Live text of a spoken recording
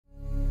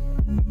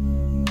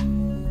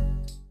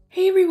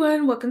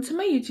everyone, welcome to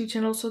my YouTube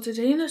channel. So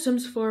today in The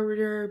Sims 4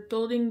 we're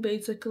building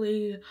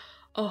basically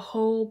a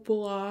whole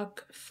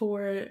block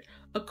for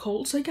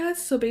occults, I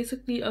guess. So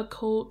basically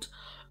occult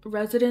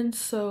residents.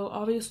 So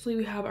obviously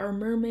we have our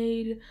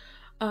mermaid,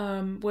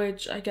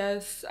 which I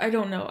guess I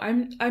don't know.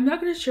 I'm not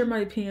gonna share my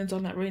opinions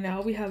on that right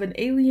now. We have an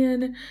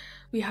alien,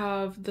 we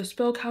have the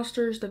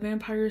spellcasters, the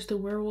vampires, the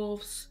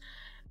werewolves.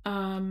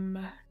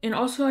 And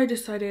also I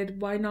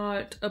decided why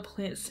not a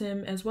plant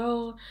sim as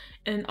well,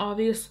 and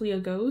obviously a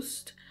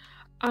ghost.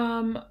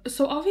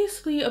 So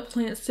obviously a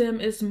plant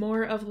sim is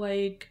more of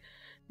like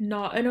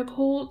not an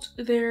occult.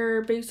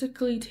 They're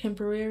basically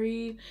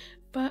temporary,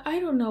 but I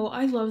don't know.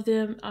 I love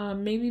them.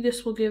 Maybe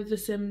this will give the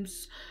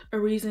Sims a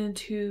reason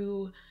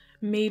to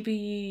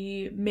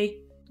maybe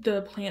make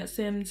the plant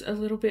sims a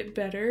little bit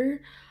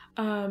better.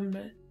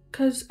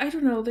 Cause I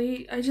don't know,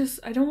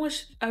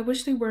 I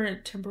wish they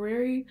weren't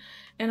temporary,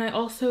 and I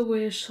also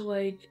wish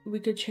like we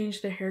could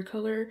change the hair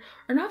color,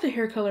 or not the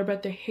hair color,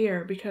 but the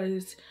hair,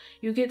 because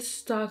you get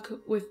stuck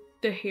with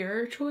the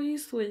hair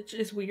choice, which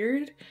is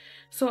weird.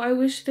 So I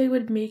wish they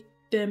would make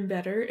them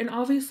better. And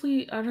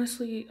obviously,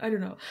 honestly, I don't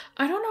know.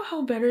 I don't know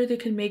how better they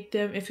could make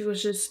them if it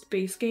was just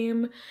base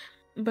game,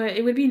 but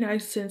it would be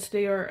nice since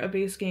they are a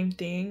base game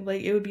thing.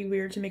 Like, it would be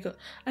weird to make a.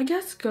 I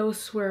guess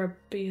ghosts were a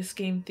base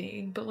game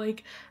thing, but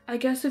like, I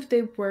guess if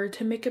they were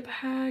to make a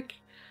pack,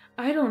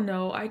 I don't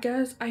know. I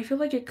guess I feel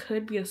like it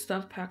could be a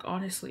stuff pack,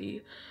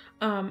 honestly.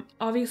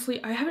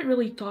 Obviously, I haven't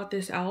really thought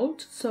this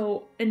out,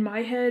 so in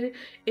my head,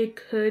 it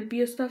could be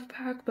a stuff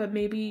pack, but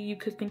maybe you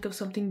could think of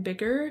something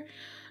bigger.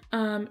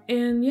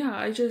 And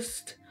yeah,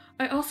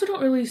 I also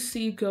don't really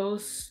see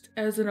ghosts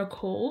as an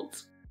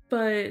occult,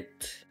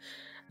 but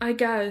I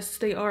guess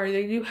they are.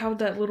 They do have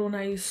that little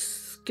nice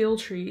skill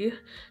tree,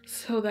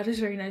 so that is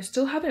very nice.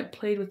 Still haven't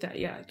played with that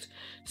yet,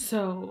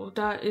 so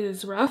that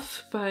is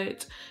rough,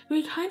 but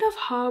we kind of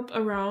hop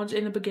around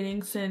in the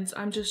beginning since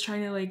I'm just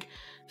trying to like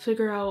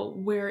figure out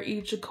where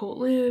each occult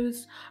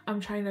lives. I'm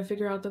trying to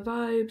figure out the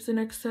vibes and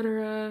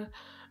etc.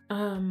 I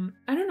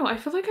don't know. I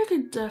feel like I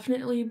could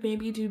definitely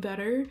maybe do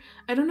better.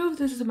 I don't know if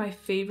this is my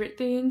favorite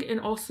thing,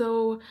 and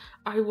also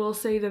I will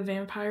say the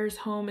vampire's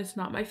home is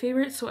not my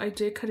favorite, so I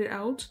did cut it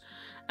out.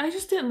 I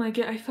just didn't like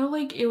it. I felt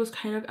like it was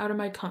kind of out of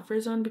my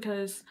comfort zone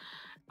because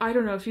I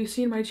don't know if you've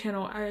seen my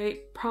channel,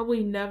 I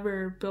probably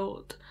never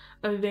built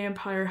a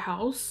vampire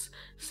house.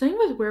 Same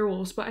with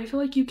werewolves, but I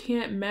feel like you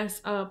can't mess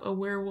up a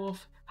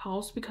werewolf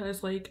house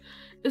because like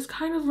it's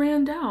kind of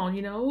ran down,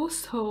 you know?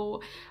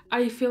 So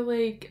I feel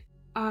like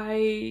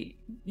I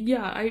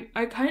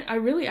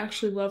really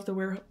actually love the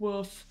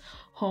werewolf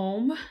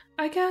home,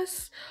 I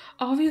guess.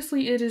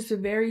 Obviously it is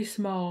very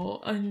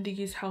small in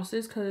these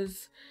houses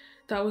because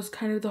that was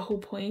kind of the whole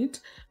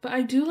point, but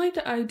I do like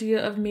the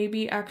idea of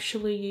maybe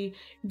actually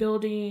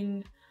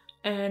building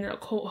an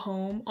occult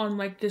home on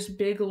like this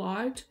big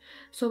lot.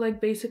 So like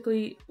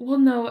basically, well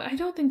no, I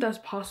don't think that's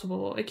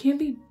possible. It can't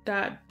be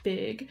that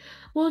big.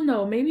 Well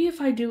no, maybe if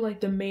I do like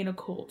the main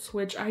occults,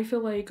 which I feel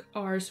like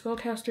are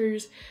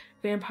spellcasters,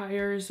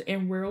 vampires,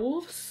 and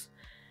werewolves,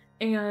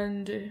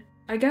 and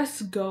I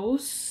guess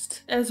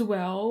ghosts as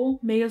well.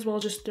 May as well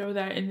just throw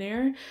that in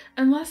there,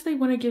 unless they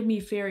want to give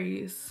me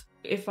fairies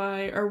if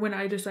I or when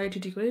I decide to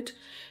do it,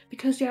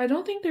 because yeah, I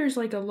don't think there's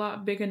like a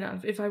lot big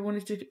enough if I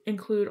wanted to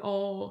include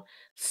all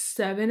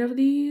 7 of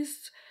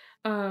these.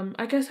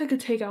 I guess I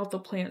could take out the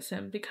plant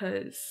sim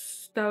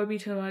because that would be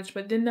too much,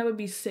 but then that would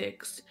be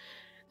 6.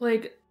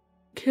 Like,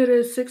 could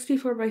a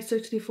 64 by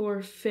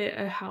 64 fit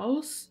a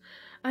house?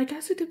 I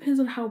guess it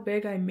depends on how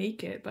big I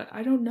make it, but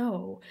I don't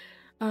know.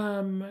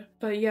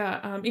 But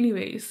yeah,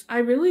 anyways,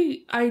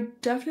 I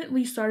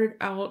definitely started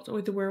out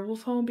with the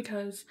werewolf home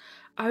because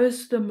I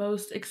was the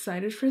most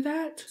excited for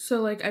that.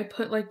 So like I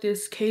put like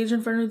this cage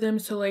in front of them,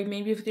 so like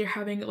maybe if they're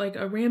having like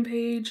a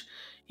rampage,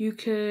 you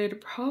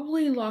could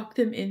probably lock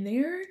them in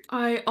there.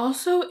 I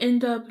also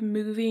end up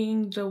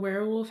moving the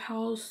werewolf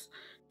house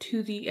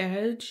to the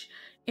edge,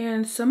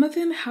 and some of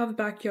them have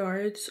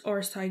backyards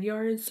or side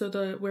yards, so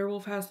the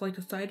werewolf has like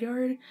a side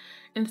yard,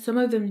 and some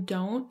of them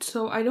don't.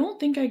 So I don't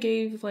think I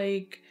gave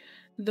like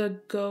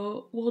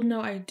well no,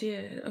 I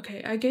did.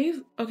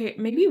 Okay,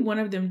 maybe one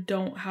of them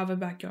don't have a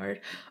backyard.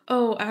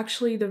 Oh,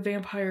 actually the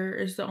vampire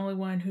is the only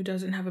one who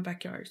doesn't have a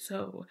backyard,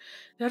 so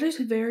that is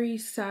very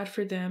sad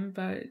for them,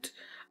 but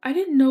I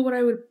didn't know what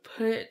I would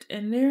put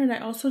in there, and I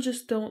also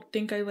just don't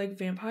think I like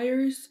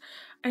vampires.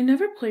 I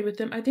never played with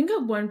them. I think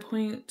at one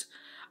point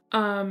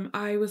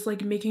I was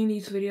like making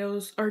these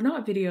videos, or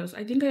not videos,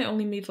 I think I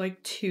only made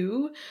like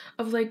 2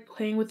 of like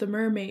playing with the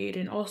mermaid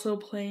and also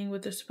playing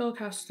with the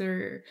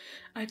spellcaster.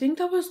 I think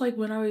that was like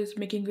when I was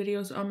making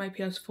videos on my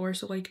PS4,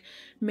 so like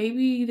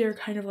maybe they're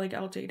kind of like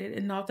outdated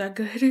and not that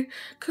good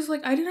because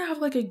like I didn't have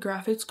like a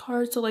graphics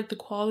card, so like the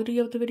quality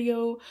of the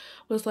video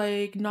was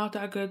like not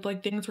that good.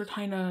 Like things were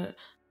kind of,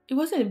 it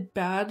wasn't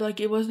bad, like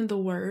it wasn't the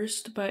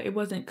worst, but it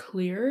wasn't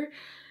clear.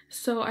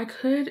 So I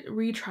could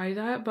retry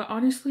that, but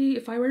honestly,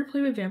 if I were to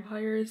play with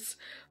vampires,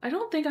 I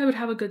don't think I would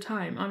have a good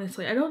time,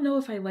 honestly. I don't know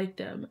if I like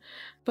them,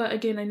 but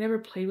again, I never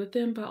played with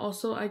them, but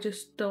also I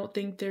just don't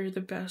think they're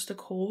the best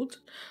occult.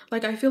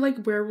 Like, I feel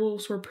like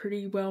werewolves were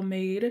pretty well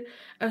made,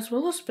 as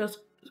well as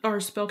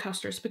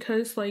spellcasters,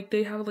 because like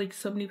they have like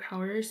so many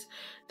powers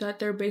that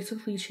they're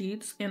basically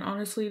cheats, and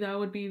honestly that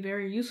would be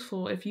very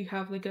useful if you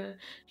have like a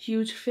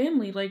huge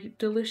family like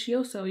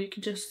Delicioso. You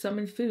can just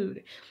summon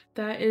food.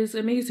 That is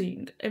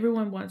amazing.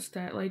 Everyone wants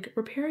that. Like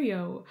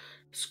Repario,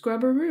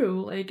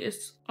 Scrubberoo. Like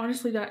it's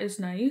honestly that is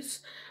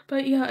nice.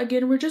 But yeah,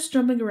 again, we're just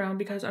jumping around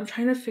because I'm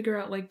trying to figure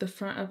out like the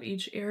front of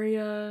each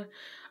area.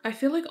 I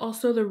feel like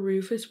also the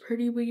roof is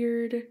pretty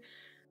weird.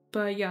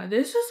 But yeah,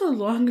 this is a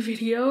long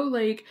video.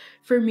 Like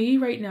for me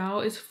right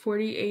now it's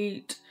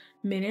 48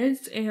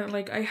 minutes, and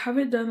like I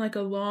haven't done like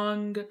a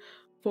long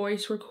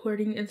voice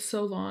recording in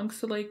so long.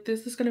 So like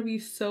this is gonna be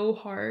so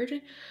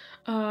hard.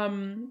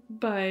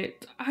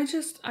 But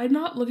I'm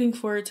not looking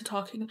forward to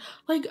talking.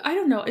 Like I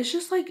don't know, it's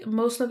just like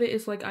most of it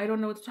is like I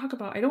don't know what to talk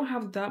about. I don't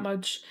have that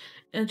much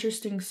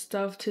interesting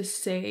stuff to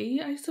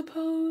say, I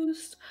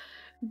suppose.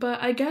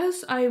 But I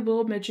guess I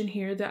will mention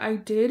here that I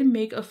did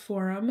make a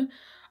forum.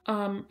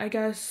 I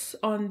guess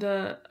on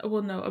the,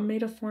 well, no, I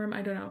made a forum,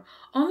 I don't know.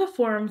 On the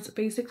forums,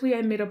 basically,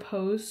 I made a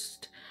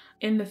post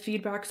in the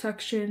feedback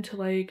section to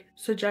like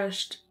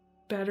suggest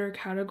better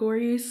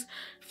categories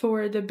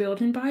for the build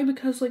and buy,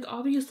 because like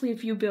obviously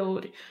if you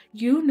build,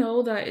 you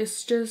know that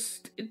it's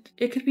just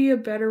it could be a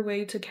better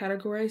way to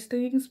categorize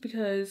things,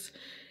 because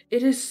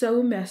it is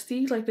so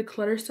messy. Like the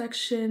clutter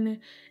section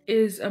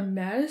is a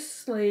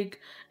mess, like,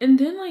 and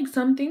then like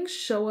some things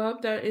show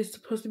up that is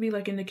supposed to be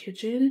like in the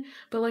kitchen,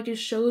 but like it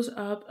shows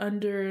up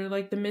under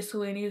like the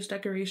miscellaneous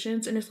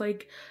decorations, and it's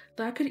like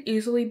that could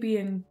easily be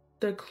in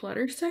the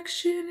clutter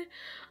section.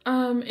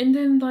 And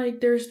then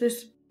like there's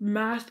this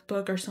math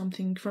book or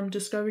something from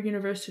Discovery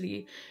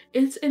University.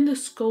 It's in the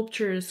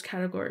sculptures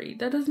category.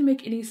 That doesn't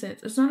make any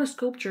sense. It's not a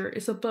sculpture,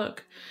 it's a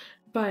book.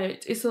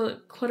 But it's a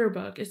clutter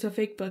book. It's a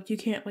fake book. You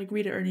can't like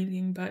read it or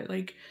anything, but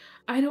like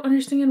I don't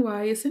understand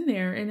why it's in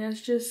there, and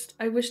that's just,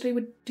 I wish they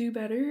would do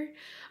better.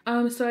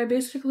 So I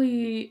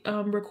basically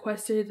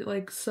requested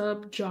like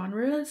sub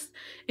genres,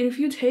 and if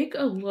you take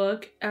a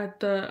look at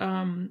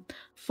the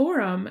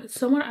forum,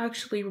 someone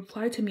actually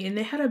replied to me, and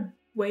they had a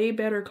way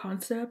better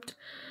concept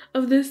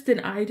of this than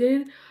I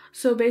did.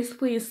 So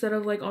basically, instead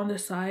of like on the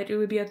side, it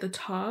would be at the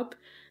top.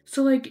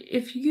 So like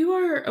if you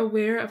are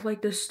aware of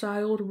like the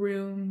styled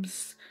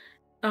rooms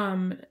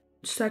um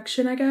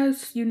section, I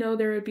guess, you know,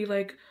 there would be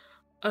like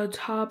a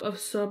top of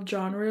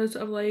subgenres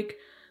of like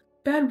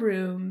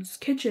bedrooms,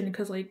 kitchen,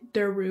 because like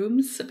they're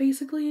rooms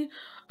basically.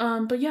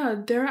 But yeah,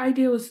 their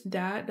idea was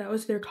that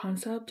was their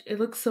concept. It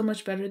looks so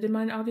much better than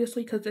mine,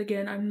 obviously, because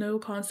again, I'm no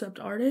concept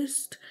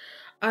artist.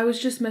 I was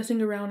just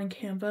messing around in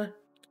Canva,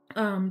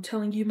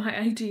 telling you my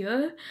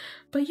idea.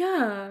 But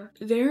yeah,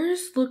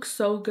 theirs looks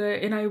so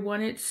good, and I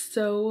want it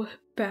so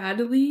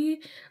badly.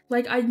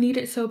 Like I need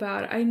it so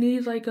bad. I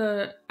need like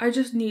I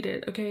just need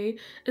it, okay?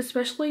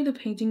 Especially the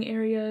painting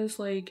areas.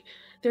 Like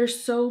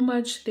there's so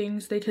much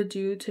things they could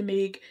do to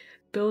make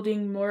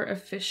building more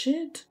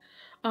efficient.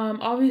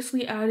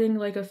 Obviously adding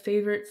like a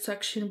favorite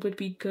section would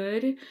be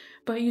good,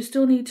 but you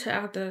still need to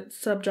add the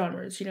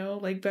subgenres, you know,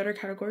 like better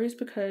categories,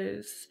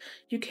 because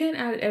you can't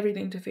add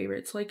everything to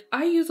favorites. Like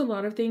I use a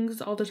lot of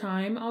things all the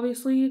time,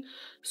 obviously,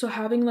 so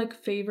having like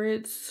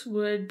favorites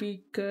would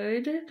be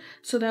good,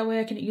 so that way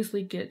I can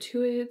easily get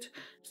to it.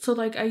 So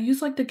like I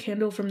use like the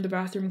candle from the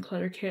bathroom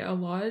clutter kit a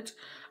lot.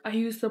 I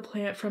use the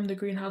plant from the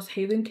greenhouse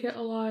haven kit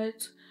a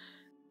lot.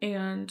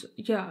 And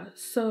yeah,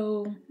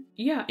 so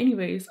yeah,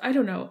 anyways, I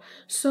don't know.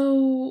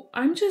 So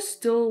I'm just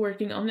still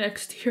working on the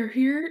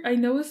exterior. I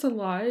know it's a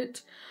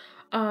lot.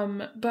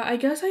 But I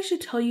guess I should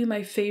tell you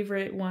my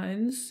favorite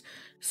ones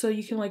so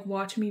you can like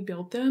watch me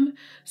build them.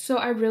 So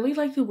I really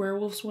like the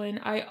werewolves one.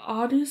 I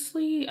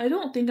honestly, I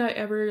don't think I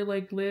ever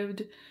like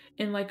lived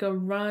in like a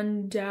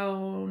run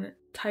down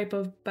type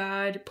of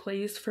bad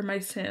place for my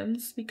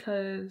Sims,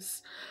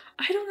 because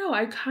I don't know,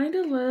 I kind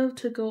of love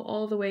to go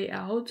all the way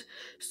out.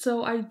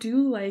 So I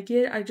do like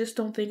it. I just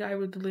don't think I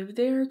would live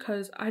there,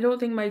 because I don't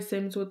think my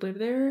Sims would live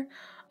there.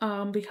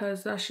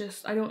 Because that's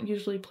just, I don't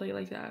usually play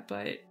like that,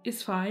 but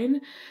it's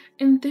fine.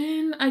 And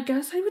then I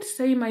guess I would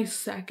say my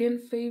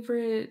second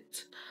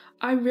favorite,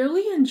 I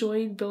really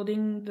enjoyed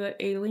building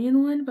the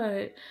alien one,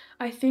 but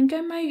I think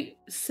I might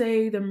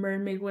say the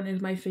mermaid one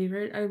is my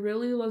favorite. I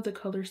really love the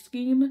color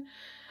scheme.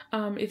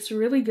 It's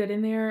really good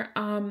in there.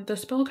 The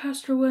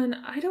spellcaster one,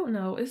 I don't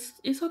know,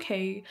 it's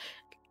okay.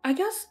 I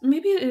guess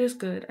maybe it is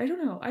good. I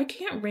don't know. I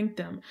can't rank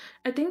them.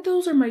 I think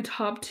those are my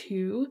top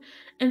two.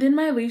 And then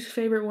my least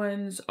favorite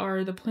ones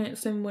are the plant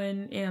sim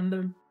one and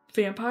the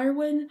vampire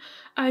one.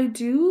 I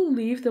do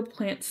leave the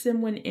plant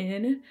sim one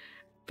in,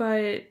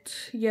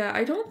 but yeah,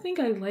 I don't think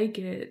I like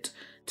it,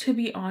 to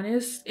be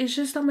honest. It's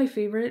just not my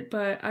favorite,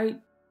 but I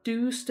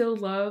do still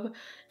love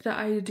the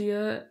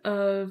idea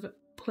of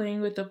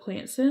playing with the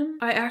plant sim.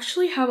 I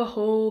actually have a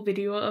whole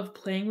video of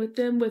playing with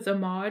them with a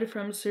mod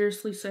from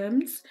Seriously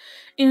Sims,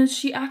 and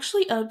she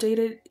actually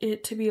updated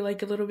it to be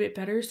like a little bit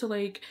better. So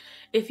like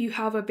if you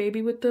have a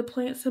baby with the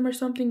plant sim or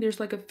something, there's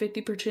a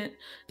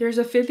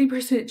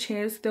 50%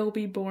 chance they'll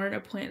be born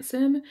a plant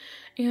sim,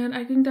 and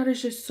I think that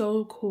is just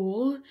so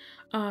cool.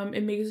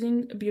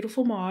 Amazing,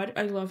 beautiful mod.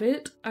 I love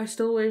it. I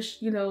still wish,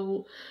 you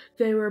know,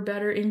 they were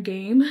better in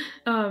game.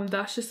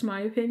 That's just my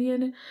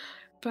opinion.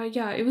 But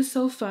yeah, it was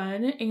so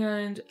fun.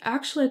 And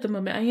actually at the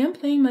moment I am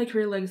playing my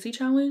career legacy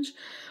challenge.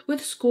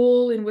 With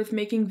school and with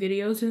making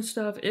videos and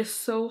stuff, it's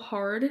so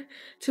hard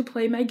to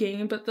play my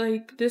game, but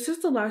like this is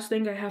the last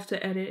thing I have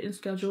to edit and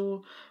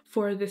schedule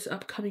for this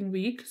upcoming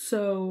week.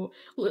 So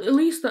at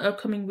least the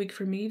upcoming week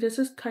for me. This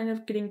is kind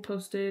of getting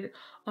posted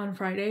on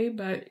Friday,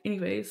 but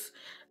anyways.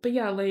 But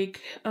yeah,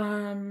 like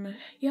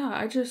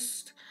yeah,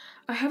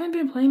 I haven't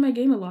been playing my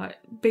game a lot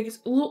because,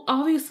 well,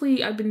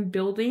 obviously I've been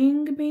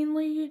building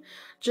mainly,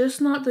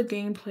 just not the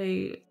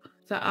gameplay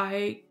that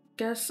I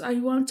guess I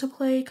want to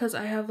play, because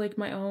I have like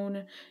my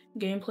own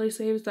gameplay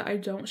saves that I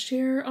don't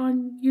share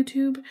on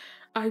YouTube.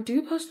 I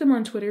do post them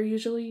on Twitter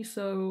usually,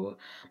 so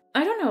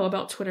I don't know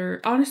about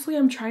Twitter. Honestly,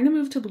 I'm trying to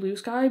move to Blue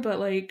Sky, but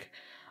like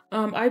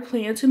I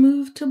plan to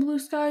move to Blue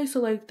Sky, so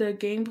like the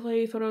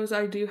gameplay photos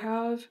I do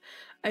have,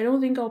 I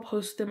don't think I'll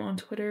post them on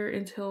Twitter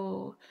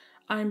until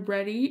I'm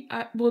ready.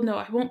 Well, no,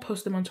 I won't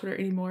post them on Twitter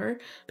anymore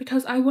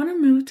because I want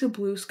to move to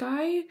Blue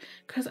Sky,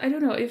 because I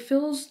don't know, it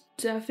feels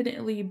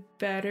definitely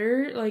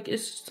better. Like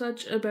it's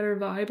such a better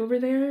vibe over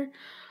there.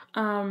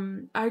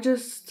 I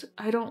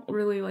don't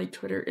really like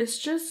Twitter. It's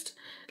just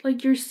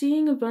like you're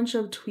seeing a bunch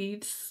of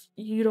tweets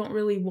you don't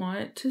really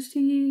want to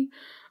see.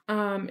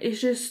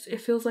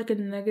 It feels like a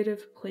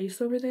negative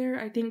place over there.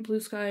 I think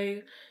Blue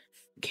Sky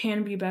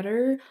can be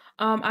better.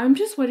 I'm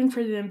just waiting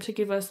for them to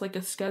give us like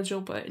a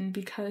schedule button,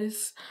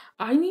 because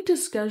I need to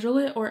schedule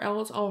it or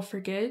else I'll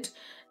forget.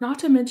 Not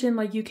to mention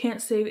like you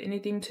can't save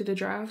anything to the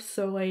draft,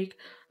 so like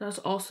that's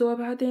also a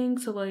bad thing.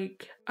 So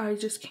like I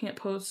just can't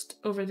post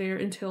over there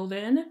until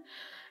then.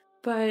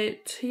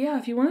 But yeah,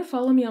 if you want to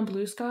follow me on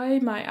Blue Sky,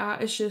 my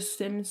at is just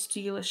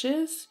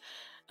simsdeelicious.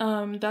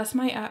 That's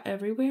my at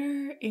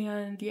everywhere.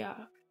 And yeah,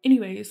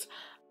 anyways,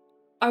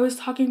 I was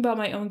talking about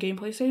my own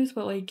gameplay saves,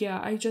 but like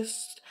yeah, I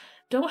just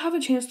don't have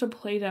a chance to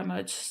play that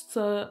much,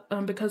 so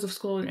because of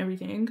school and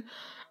everything.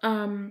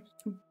 Um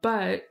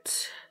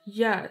but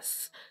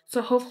yes.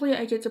 So hopefully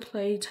I get to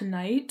play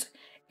tonight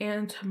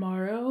and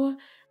tomorrow.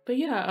 But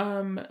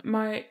yeah,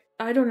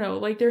 I don't know,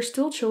 like they're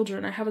still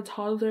children. I have a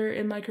toddler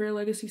in my career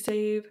legacy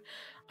save.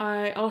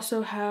 I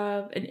also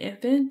have an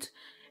infant,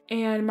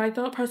 and my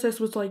thought process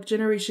was like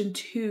generation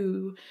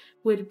 2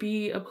 would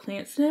be a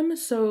plant sim,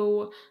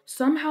 so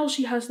somehow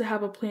she has to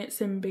have a plant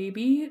sim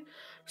baby.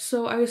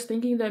 So I was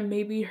thinking that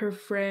maybe her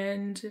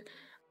friend,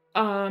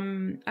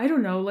 I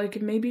don't know,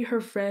 like maybe her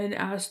friend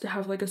asked to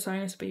have like a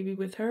science baby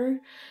with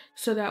her,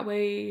 so that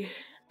way,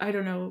 I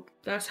don't know,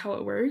 that's how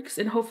it works.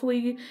 And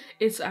hopefully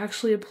it's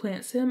actually a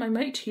plant sim. I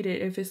might cheat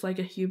it if it's like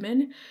a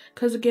human,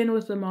 because again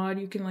with the mod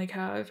you can like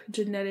have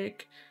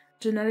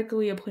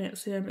genetically a plant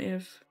sim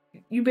if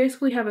you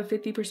basically have a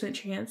 50%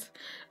 chance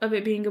of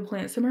it being a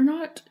plant sim or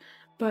not.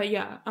 But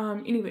yeah,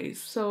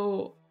 anyways,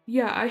 so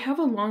yeah, I have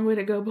a long way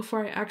to go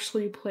before I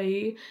actually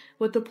play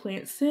with the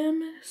plant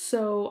sim,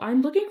 so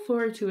I'm looking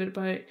forward to it,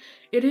 but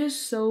it is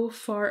so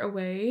far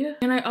away.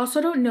 And I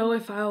also don't know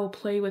if I'll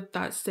play with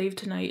that save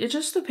tonight. It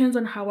just depends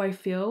on how I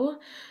feel.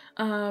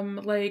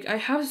 Like I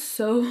have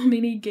so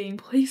many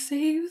gameplay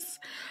saves.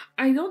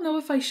 I don't know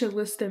if I should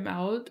list them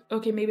out.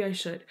 Okay, maybe I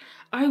should.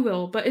 I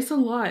will, but it's a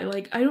lot.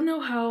 Like I don't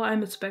know how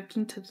I'm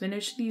expecting to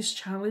finish these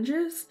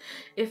challenges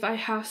if I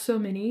have so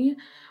many.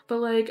 But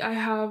like I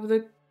have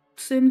the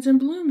Sims and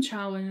Bloom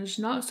challenge,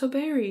 Not So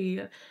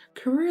Berry,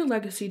 Career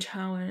Legacy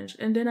challenge,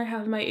 and then I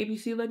have my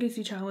ABC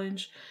Legacy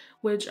challenge,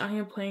 which I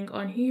am playing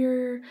on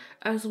here,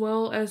 as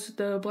well as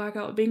the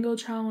Blackout Bingo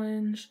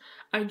challenge.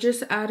 I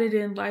just added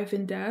in Life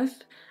and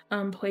Death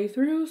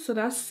playthrough, so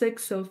that's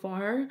 6 so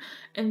far.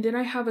 And then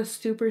I have a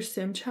Super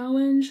Sim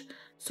challenge.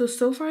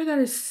 So far that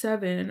is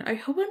 7. I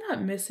hope I'm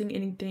not missing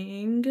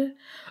anything.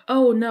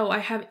 Oh no, I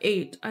have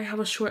 8. I have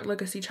a short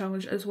legacy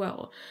challenge as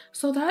well.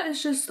 So that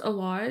is just a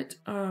lot.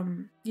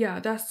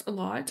 Yeah, that's a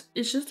lot.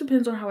 It just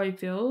depends on how I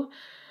feel.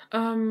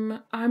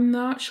 I'm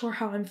not sure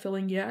how I'm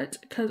feeling yet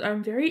because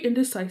I'm very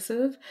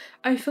indecisive.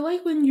 I feel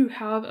like when you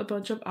have a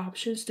bunch of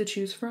options to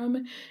choose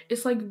from,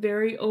 it's like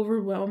very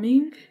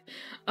overwhelming.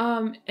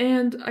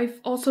 And I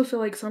also feel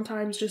like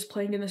sometimes just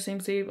playing in the same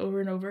save over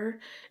and over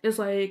is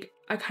like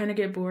I kind of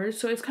get bored.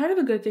 So it's kind of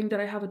a good thing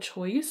that I have a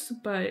choice,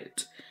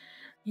 but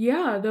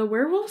yeah, the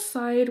werewolf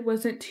side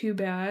wasn't too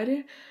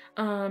bad.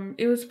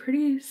 It was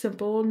pretty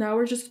simple. Now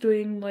we're just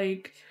doing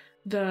like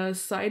the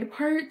side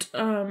part.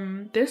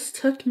 This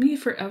took me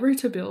forever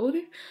to build.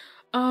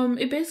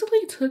 It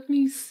basically took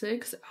me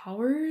 6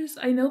 hours.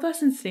 I know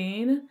that's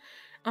insane.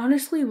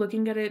 Honestly,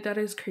 looking at it, that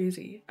is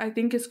crazy. I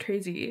think it's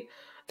crazy.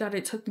 that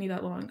it took me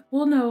that long.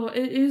 Well, no,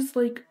 it is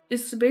like,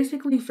 it's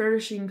basically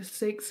furnishing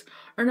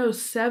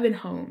 7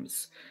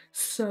 homes.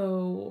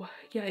 So,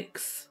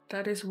 yikes,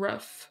 that is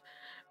rough.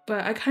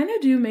 But I kind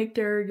of do make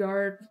their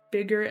yard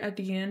bigger at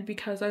the end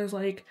because I was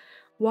like,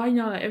 why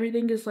not?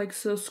 Everything is like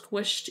so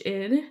squished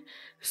in.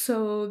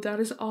 So that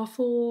is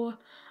awful.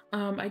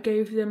 I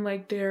gave them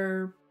like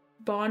their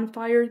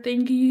bonfire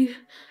thingy.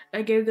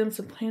 I gave them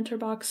some planter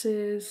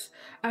boxes.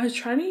 I was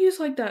trying to use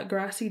like that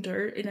grassy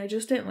dirt and I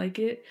just didn't like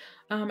it.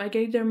 I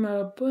gave them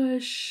a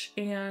bush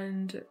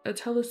and a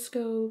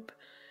telescope,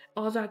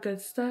 all that good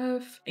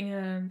stuff.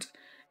 And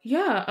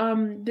yeah,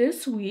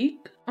 this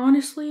week,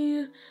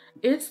 honestly,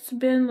 it's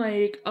been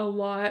like a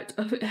lot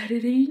of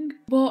editing.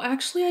 Well,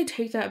 actually, I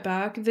take that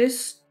back.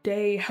 This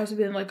day has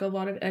been like a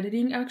lot of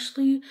editing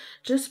actually,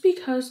 just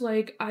because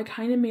like I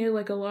kind of made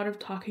like a lot of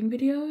talking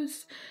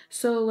videos.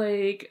 So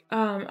like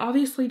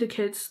obviously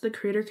the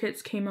creator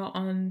kits came out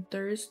on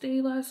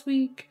Thursday last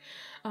week.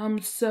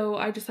 So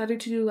I decided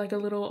to do like a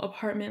little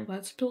apartment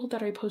let's build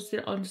that I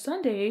posted on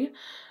Sunday,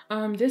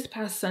 this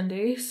past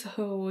Sunday.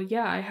 So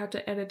yeah, I had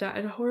to edit that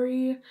in a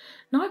hurry.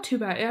 Not too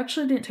bad. It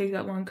actually didn't take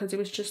that long because it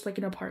was just like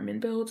an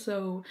apartment build,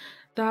 so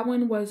that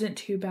one wasn't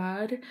too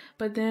bad.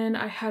 But then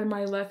I had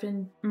my life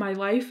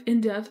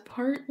and death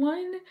part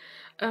one.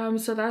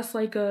 So that's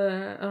like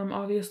a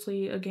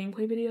obviously a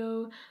gameplay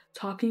video,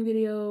 talking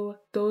video.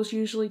 Those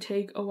usually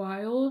take a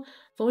while.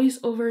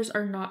 Voiceovers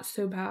are not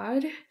so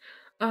bad.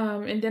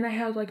 And then I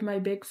had like my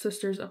big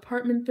sister's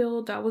apartment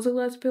build. That was a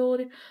let's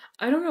build.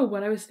 I don't know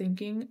what I was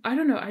thinking. I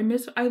don't know.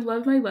 I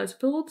love my let's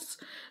builds.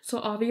 So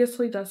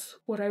obviously that's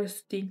what I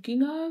was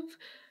thinking of.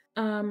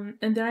 And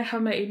then I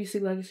have my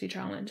ABC Legacy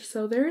Challenge.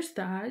 So there's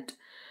that.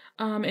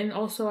 And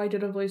also I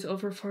did a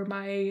voiceover for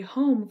my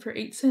home for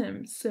 8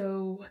 Sims.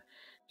 So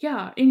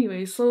yeah,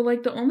 anyway, so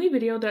like the only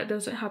video that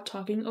doesn't have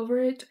talking over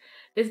it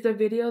is the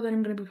video that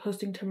I'm gonna be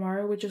posting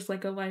tomorrow, which is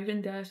like a life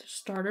and death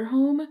starter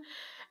home.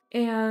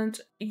 And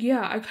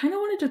yeah, I kind of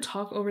wanted to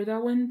talk over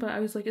that one, but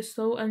I was like, it's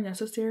so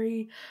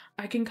unnecessary.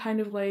 I can kind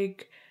of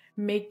like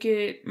make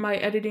it my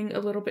editing a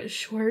little bit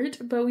short.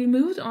 But we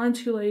moved on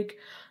to like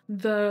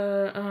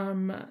the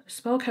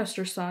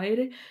spellcaster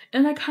side,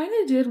 and I kind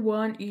of did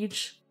want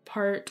each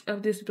part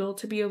of this build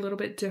to be a little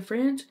bit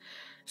different.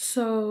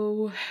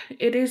 So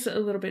it is a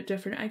little bit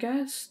different, I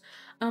guess.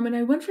 And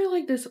I went for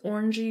like this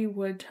orangey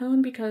wood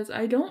tone because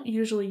I don't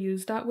usually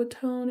use that wood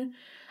tone.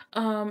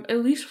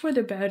 At least for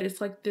the bed,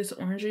 it's like this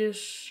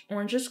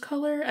orangish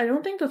color. I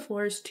don't think the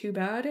floor is too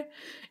bad.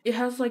 It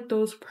has like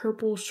those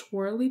purple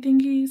swirly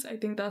thingies. I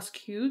think that's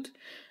cute.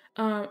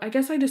 I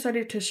guess I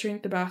decided to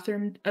shrink the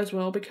bathroom as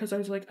well because I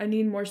was like, I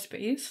need more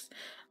space.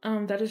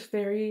 That is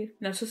very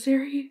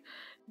necessary.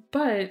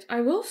 But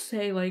I will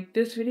say, like,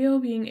 this video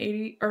being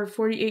 80 or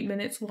 48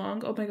 minutes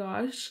long, oh my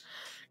gosh.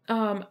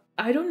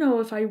 I don't know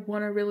if I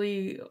want to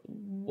really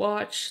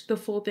watch the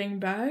full thing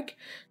back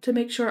to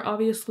make sure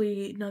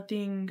obviously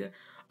nothing,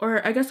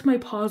 or I guess my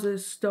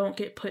pauses don't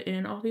get put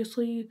in,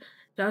 obviously.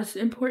 That's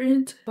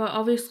important. But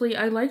obviously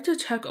I like to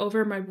check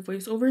over my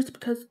voiceovers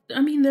because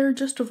I mean they're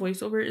just a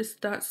voiceover, it's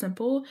that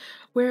simple.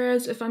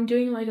 Whereas if I'm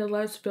doing like a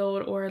let's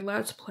build or a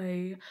let's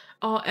play,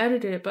 I'll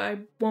edit it, but I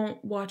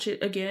won't watch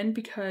it again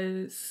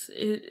because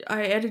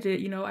I edited it,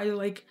 you know, I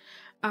like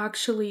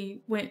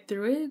actually went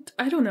through it.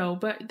 I don't know,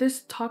 but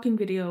this talking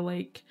video,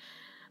 like,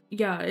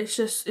 yeah,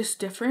 it's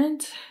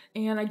different.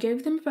 And I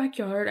gave them a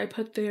backyard. I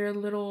put their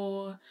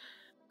little,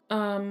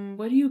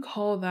 what do you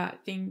call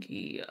that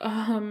thingy?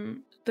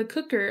 The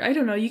cooker. I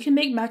don't know. You can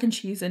make mac and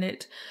cheese in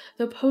it.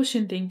 The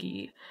potion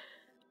thingy.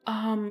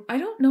 I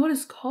don't know what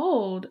it's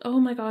called. Oh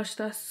my gosh,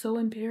 that's so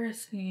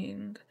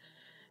embarrassing.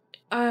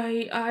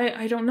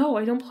 I don't know.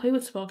 I don't play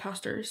with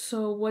spellcasters,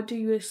 so what do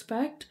you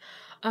expect?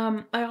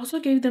 I also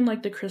gave them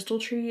like the crystal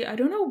tree. I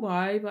don't know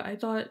why, but I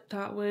thought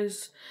that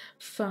was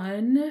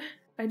fun.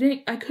 I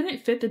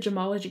couldn't fit the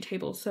gemology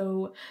table,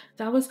 so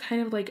that was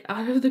kind of like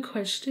out of the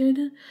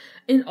question.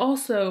 And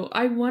also,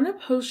 I want to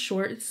post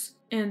shorts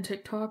and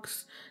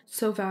TikToks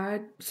so bad.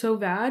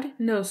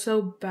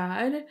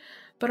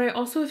 But I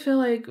also feel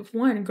like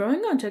one,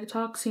 growing on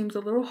TikTok seems a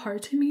little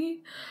hard to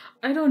me.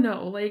 I don't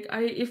know, like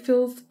it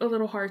feels a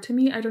little hard to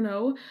me. I don't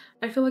know.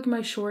 I feel like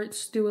my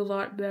shorts do a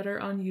lot better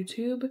on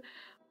YouTube.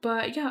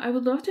 But yeah, I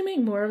would love to make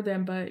more of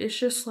them, but it's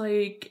just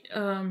like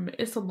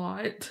it's a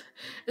lot.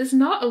 It's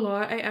not a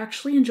lot. I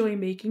actually enjoy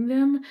making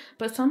them,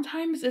 but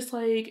sometimes it's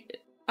like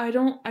I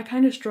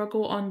kind of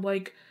struggle on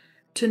like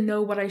to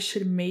know what I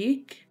should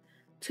make.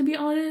 To be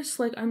honest,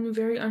 like I'm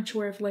very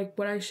unsure of like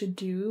what I should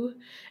do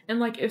and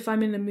like if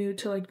I'm in the mood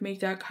to like make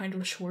that kind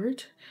of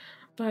short.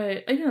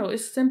 But I don't know,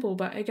 it's simple,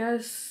 but I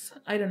guess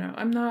I don't know.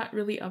 I'm not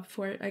really up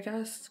for it, I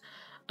guess.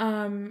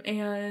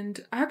 And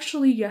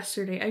actually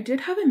yesterday I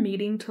did have a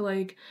meeting to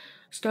like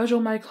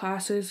schedule my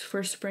classes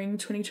for spring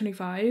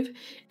 2025,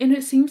 and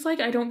it seems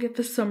like I don't get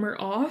the summer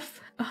off.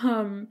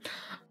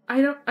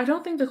 I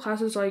don't think the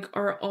classes like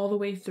are all the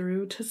way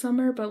through to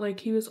summer, but like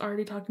he was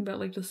already talking about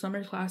like the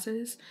summer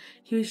classes.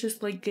 He was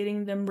just like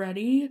getting them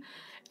ready.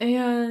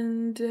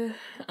 And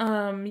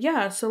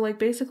yeah, so like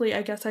basically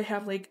I guess I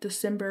have like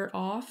December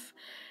off.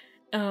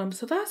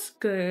 So that's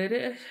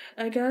good,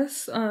 I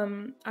guess.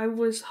 I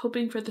was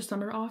hoping for the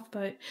summer off,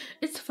 but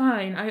it's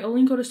fine. I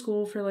only go to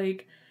school for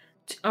like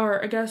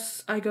or I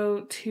guess I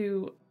go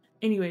to,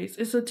 anyways,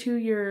 it's a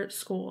 2-year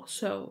school,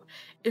 so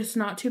it's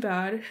not too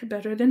bad,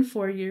 better than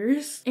 4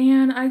 years.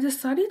 And I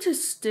decided to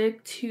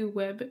stick to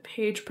web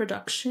page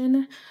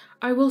production.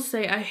 I will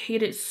say I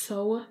hate it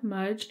so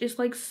much. It's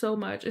like so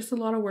much. It's a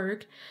lot of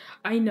work.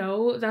 I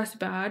know that's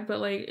bad,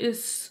 but like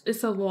it's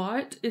a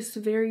lot. It's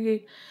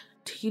very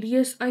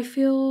tedious, I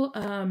feel.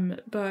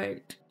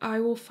 But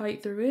I will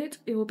fight through it.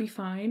 It will be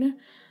fine.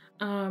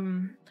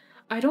 Um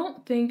I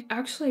don't think,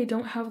 actually, I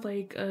don't have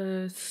like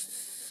a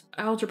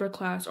algebra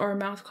class or a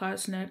math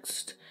class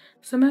next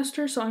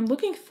semester, so I'm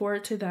looking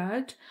forward to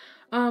that.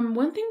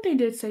 One thing they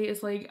did say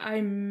is like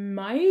I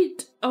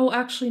might, oh,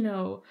 actually,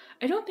 no,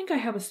 I don't think I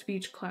have a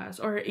speech class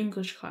or an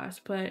English class,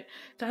 but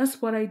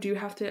that's what I do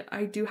have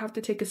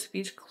to take a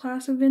speech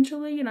class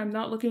eventually, and I'm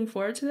not looking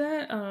forward to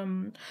that.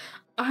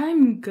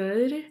 I'm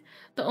good.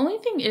 The only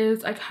thing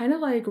is I kind of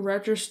like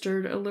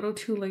registered a little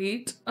too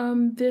late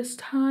this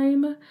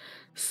time.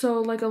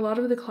 So like a lot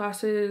of the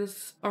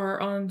classes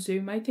are on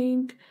Zoom, I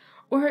think.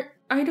 Or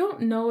I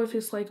don't know if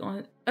it's like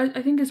on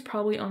I think it's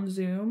probably on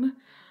Zoom.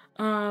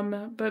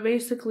 But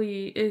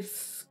basically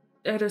it's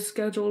at a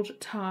scheduled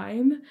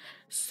time.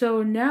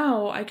 So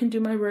now I can do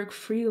my work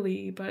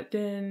freely, but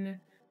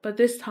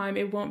this time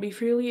it won't be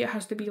freely. It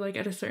has to be like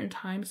at a certain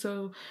time.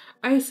 So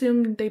I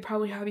assume they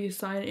probably have you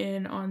sign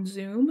in on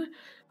Zoom.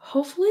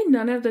 Hopefully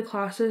none of the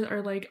classes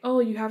are like,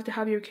 oh, you have to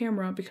have your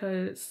camera,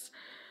 because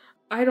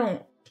I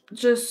don't,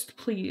 just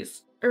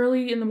please.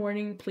 Early in the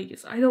morning,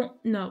 please. I don't,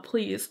 no,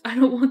 please. I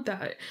don't want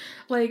that.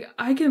 Like,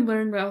 I can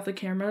learn without the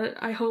camera.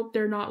 I hope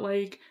they're not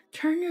like,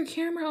 turn your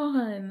camera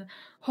on.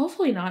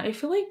 Hopefully not. I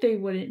feel like they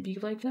wouldn't be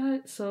like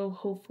that, so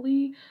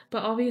hopefully.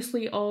 But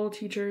obviously, all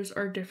teachers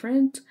are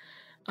different.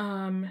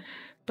 Um,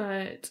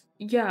 but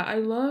yeah, I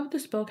love the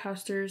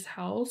spellcaster's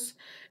house.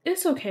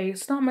 It's okay,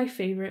 it's not my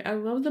favorite. I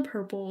love the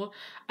purple.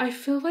 I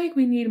feel like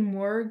we need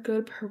more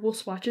good purple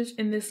swatches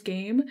in this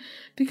game,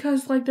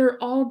 because like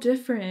they're all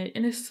different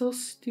and it's so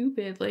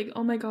stupid. Like,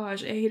 oh my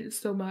gosh, I hate it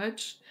so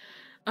much.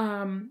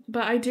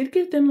 But I did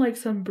give them like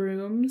some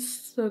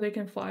brooms so they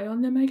can fly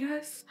on them, I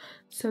guess.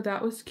 So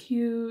that was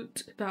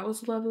cute. That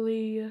was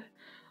lovely.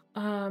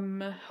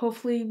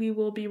 Hopefully we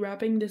will be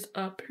wrapping this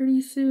up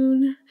pretty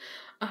soon.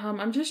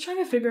 I'm just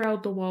trying to figure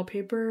out the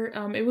wallpaper.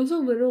 It was a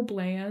little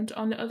bland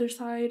on the other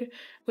side,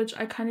 which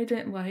I kind of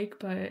didn't like,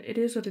 but it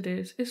is what it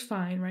is. It's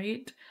fine,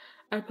 right?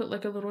 I put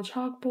like a little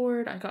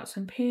chalkboard, I got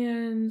some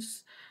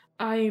pans.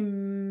 I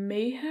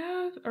may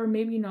have, or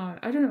maybe not.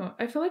 I don't know.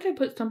 I feel like I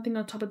put something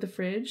on top of the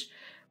fridge,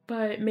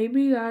 but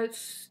maybe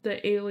that's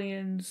the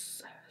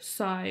alien's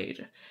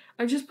side.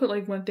 I just put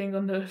like one thing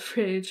on the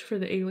fridge for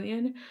the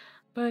alien.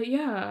 But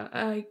yeah,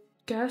 I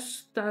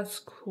guess that's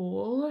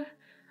cool.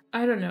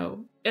 I don't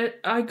know.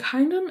 I'm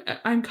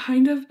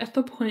kind of at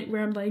the point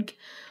where I'm like,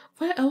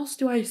 what else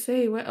do I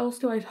say? What else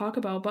do I talk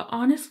about? But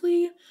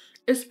honestly,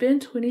 it's been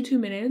 22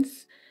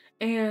 minutes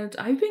and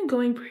I've been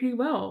going pretty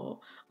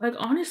well. Like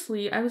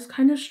honestly, I was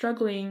kind of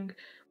struggling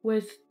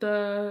with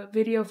the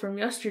video from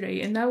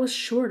yesterday and that was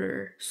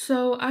shorter.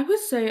 So I would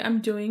say I'm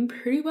doing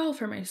pretty well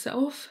for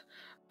myself.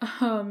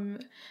 Um,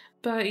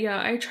 but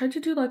yeah, I tried to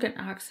do like an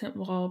accent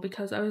wall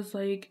because I was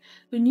like,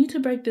 we need to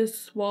break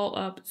this wall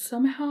up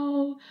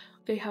somehow.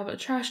 They have a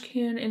trash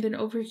can, and then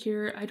over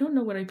here, I don't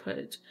know what I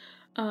put.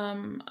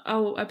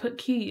 Oh, I put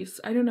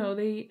keys. I don't know.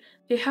 They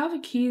have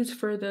keys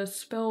for the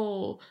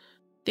spell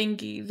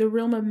thingy, the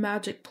realm of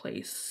magic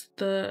place.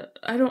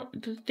 I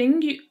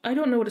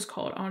don't know what it's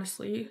called,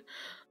 honestly.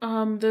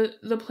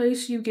 The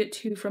place you get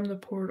to from the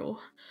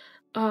portal.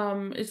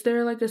 Is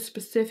there like a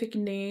specific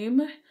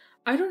name?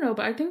 I don't know,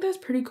 but I think that's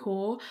pretty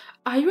cool.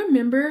 I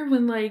remember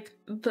when like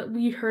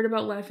we heard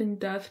about Life and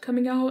Death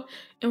coming out,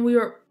 and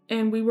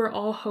we were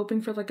all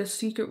hoping for like a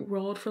secret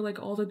world for like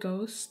all the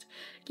ghosts.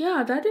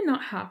 Yeah, that did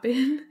not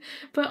happen.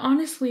 But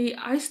honestly,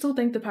 I still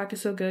think the pack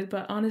is so good,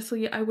 but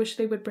honestly, I wish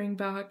they would bring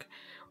back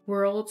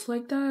worlds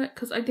like that,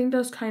 cuz I think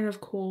that's kind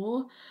of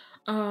cool.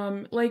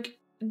 Like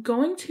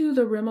going to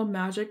the realm of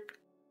magic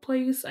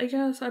place, I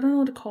guess. I don't know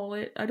what to call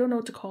it. I don't know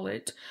what to call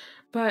it.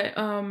 But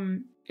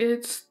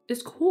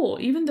it's cool,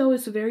 even though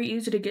it's very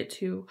easy to get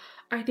to.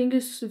 I think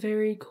it's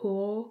very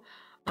cool.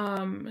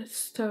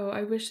 So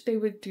I wish they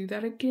would do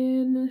that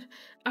again.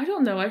 I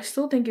don't know. I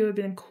still think it would have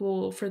been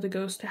cool for the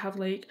ghost to have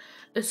like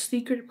a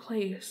secret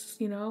place,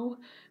 you know?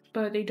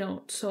 But they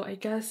don't. So I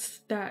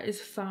guess that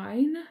is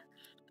fine.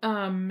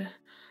 Um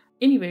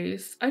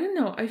Anyways, I don't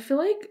know. I feel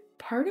like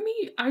part of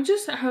me, I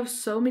just have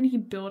so many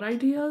build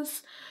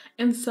ideas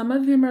and some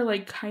of them are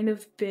like kind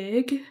of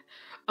big.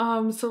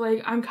 So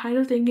like I'm kind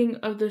of thinking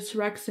of this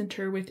rec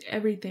center with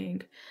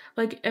everything.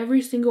 Like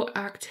every single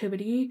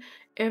activity,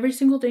 every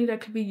single thing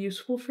that could be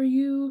useful for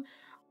you.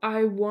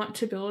 I want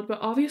to build, but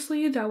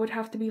obviously that would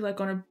have to be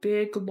like on a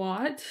big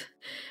lot.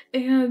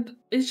 And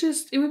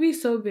it would be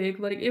so big,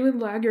 like it would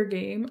lag your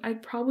game. I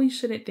probably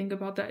shouldn't think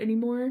about that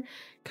anymore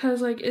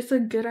because like it's a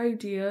good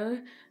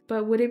idea,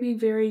 but would it be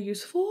very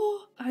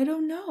useful? I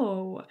don't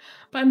know.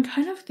 But I'm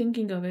kind of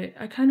thinking of it.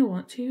 I kind of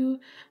want to.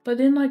 But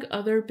then like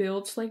other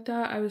builds like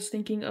that, I was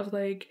thinking of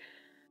like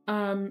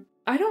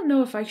I don't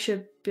know if I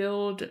should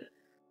build,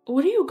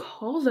 what do you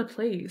call the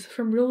place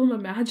from Realm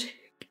of Magic?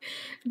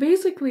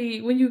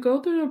 Basically, when you go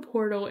through the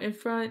portal in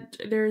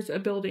front, there's a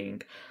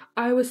building.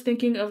 I was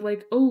thinking of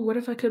like, oh, what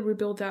if I could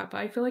rebuild that? But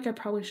I feel like I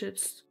probably should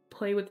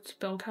play with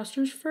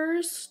spellcasters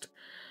first,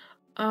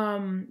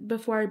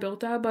 before I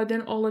built that. But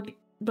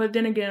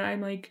then again,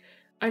 I'm like,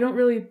 I don't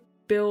really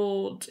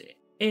build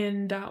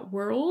in that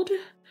world,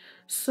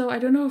 so I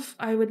don't know if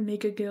I would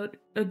make a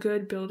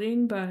good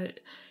building,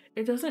 but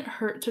it doesn't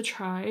hurt to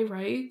try,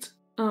 right?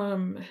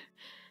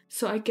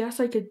 So I guess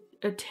I could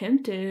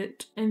attempt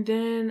it. And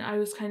then I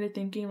was kind of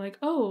thinking, like,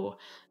 oh,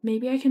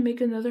 maybe I can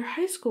make another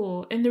high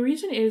school. And the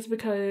reason is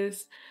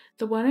because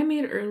the one I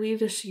made early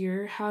this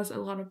year has a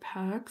lot of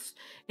packs.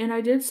 And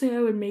I did say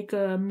I would make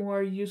a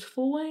more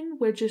useful one,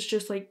 which is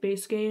just like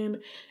base game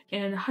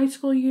and high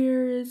school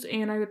years.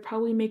 And I would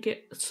probably make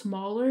it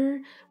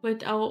smaller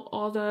without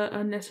all the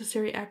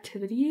unnecessary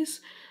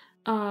activities,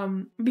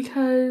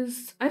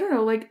 because I don't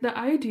know, like the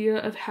idea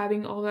of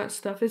having all that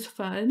stuff is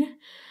fun,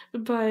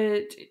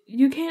 but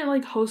you can't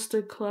like host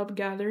a club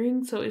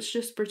gathering, so it's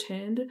just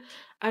pretend.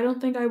 I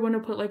don't think I want to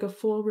put like a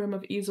full room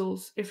of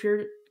easels if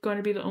you're going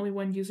to be the only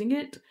one using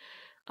it.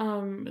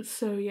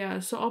 So yeah,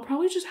 so I'll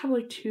probably just have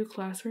like two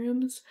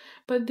classrooms,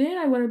 but then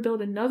I want to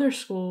build another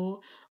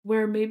school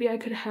where maybe I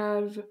could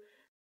have.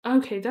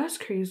 Okay, that's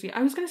crazy.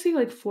 I was gonna say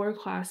like four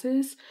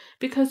classes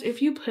because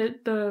if you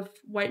put the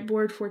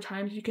whiteboard four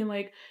times, you can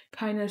like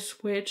kind of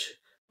switch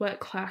what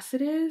class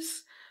it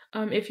is.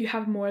 If you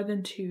have more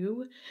than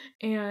two.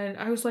 And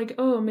I was like,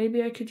 oh,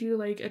 maybe I could do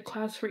like a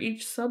class for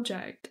each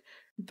subject.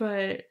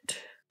 But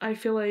I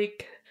feel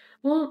like,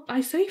 well,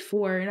 I say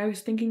four, and I was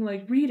thinking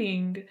like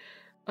reading,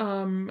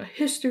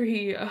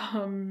 history,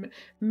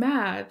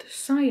 math,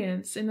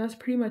 science, and that's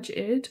pretty much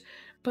it.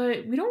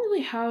 But we don't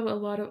really have a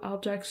lot of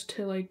objects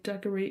to like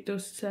decorate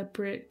those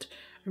separate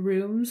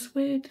rooms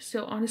with.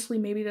 So honestly,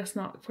 maybe that's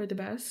not for the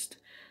best.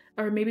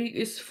 Or maybe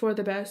it's for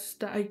the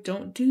best that I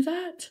don't do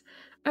that,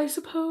 I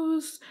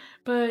suppose.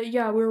 But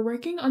yeah, we're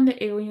working on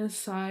the alien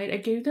side. I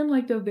gave them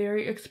like the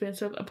very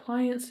expensive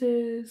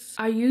appliances.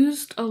 I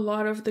used a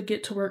lot of the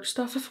get to work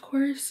stuff, of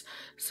course.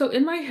 So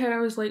in my head, I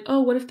was like,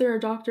 oh, what if they're a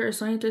doctor, a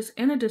scientist,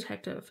 and a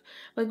detective?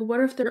 Like,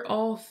 what if they're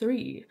all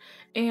three?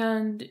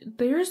 And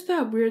there's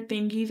that weird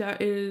thingy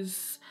that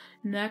is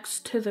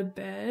next to the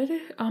bed.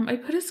 I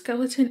put a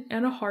skeleton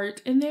and a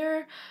heart in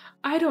there.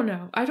 I don't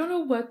know. I don't know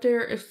what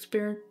they're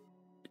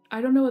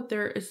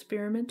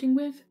experimenting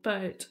with,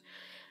 but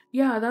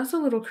yeah, that's a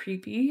little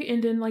creepy.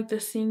 And then like the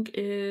sink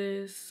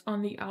is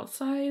on the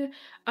outside.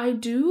 I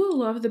do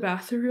love the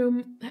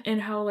bathroom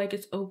and how like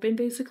it's open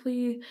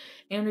basically,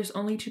 and there's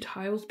only two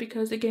tiles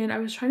because again, I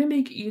was trying to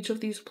make each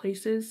of these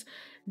places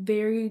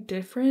very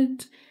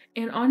different.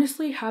 And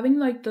honestly, having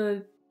like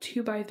the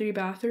 2 by 3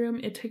 bathroom,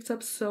 it takes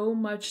up so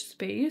much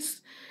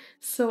space.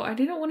 So I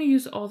didn't want to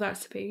use all that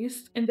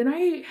space. And then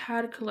I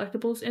had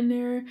collectibles in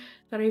there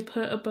that I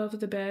put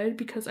above the bed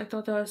because I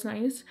thought that was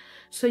nice.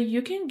 So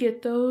you can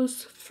get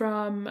those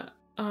from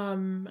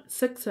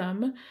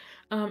Sixum.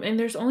 And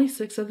there's only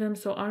 6 of them,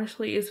 so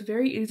honestly it's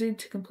very easy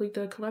to complete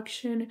the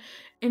collection.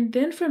 And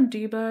then from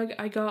Debug,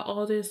 I got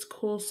all this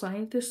cool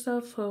scientist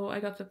stuff. So I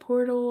got the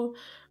portal,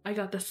 I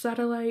got the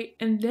satellite,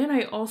 and then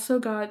I also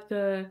got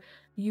the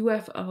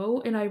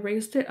UFO and I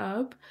raised it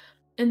up.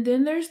 And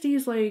then there's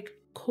these like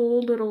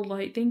cool little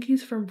light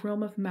thingies from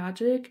Realm of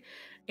Magic,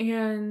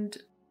 and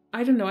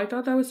I don't know, I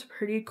thought that was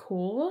pretty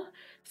cool.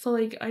 So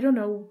like I don't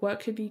know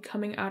what could be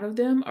coming out of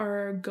them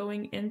or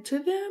going into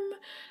them,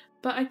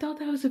 but I thought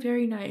that was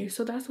very nice.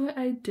 So that's what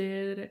I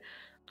did.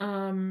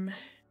 Um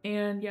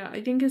and yeah,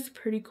 I think it's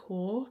pretty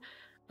cool.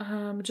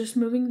 Just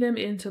moving them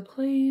into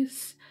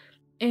place.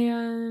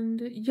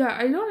 And yeah,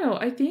 I don't know.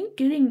 I think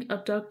getting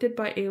abducted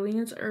by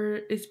aliens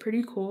is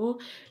pretty cool,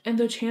 and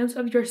the chance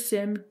of your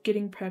sim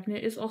getting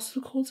pregnant is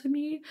also cool to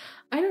me.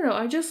 I don't know.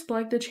 I just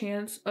like the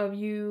chance of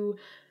you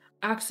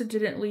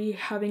accidentally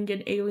having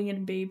an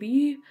alien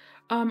baby.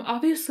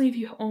 Obviously, if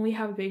you only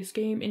have a base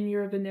game and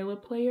you're a vanilla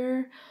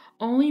player,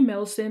 only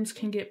male sims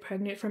can get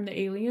pregnant from the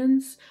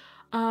aliens.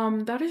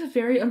 That is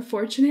very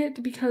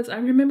unfortunate because I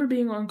remember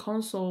being on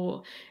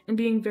console and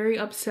being very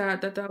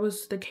upset that that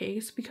was the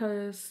case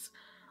because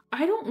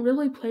I don't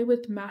really play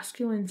with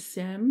masculine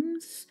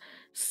sims,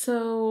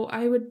 so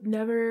I would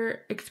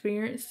never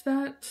experience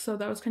that, so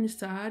that was kind of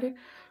sad.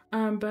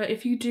 But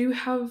if you do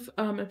have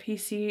a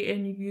PC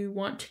and you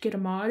want to get a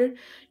mod,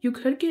 you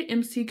could get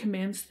MC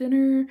Command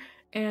Center,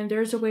 and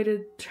there's a way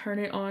to turn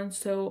it on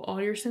so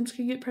all your sims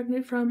can get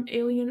pregnant from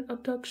alien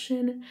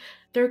abduction.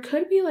 There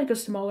could be like a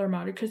smaller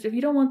mod because if you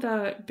don't want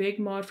that big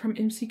mod from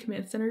MC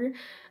Command Center,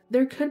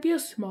 there could be a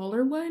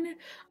smaller one.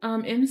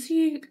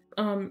 MC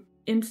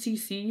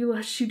MCC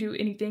lets you do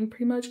anything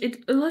pretty much.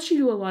 It lets you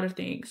do a lot of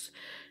things.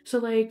 So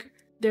like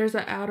there's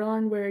an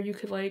add-on where you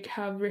could like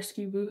have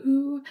risky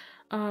woohoo.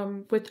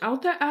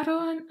 Without that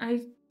add-on,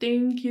 I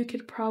think you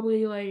could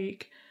probably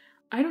like,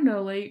 I don't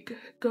know, like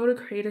go to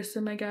create a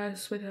sim, I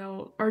guess,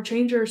 without, or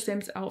change your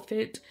sim's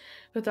outfit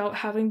without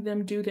having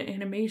them do the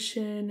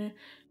animation.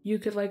 You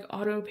could like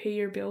auto pay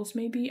your bills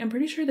maybe. I'm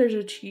pretty sure there's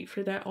a cheat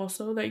for that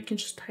also that you can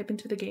just type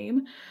into the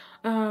game.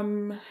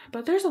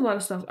 But there's a lot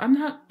of stuff. I'm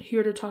not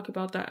here to talk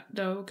about that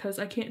though because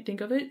I can't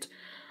think of it.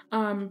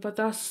 But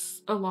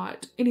that's a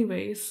lot.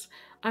 Anyways,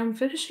 I'm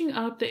finishing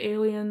up the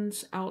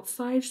aliens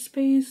outside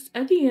space.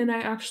 At the end,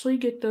 I actually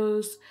get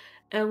those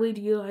LED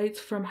lights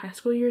from high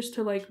school years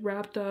to like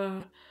wrap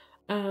the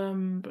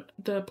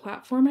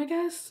platform, I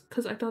guess,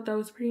 because I thought that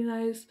was pretty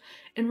nice.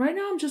 And right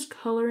now I'm just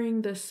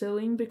coloring the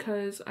ceiling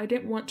because I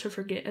didn't want to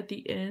forget at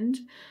the end.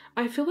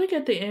 I feel like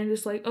at the end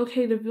it's like,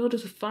 okay, the build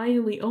is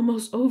finally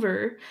almost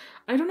over.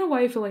 I don't know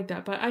why I feel like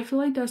that, but I feel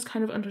like that's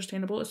kind of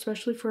understandable,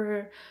 especially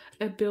for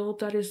a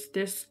build that is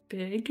this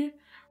big.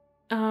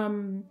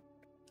 Um,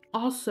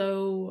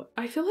 Also,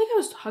 I feel like I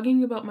was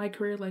talking about my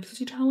career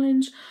legacy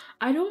challenge.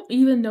 I don't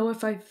even know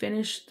if I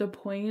finished the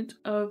point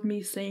of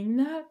me saying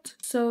that.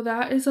 So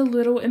that is a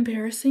little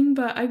embarrassing,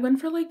 but I went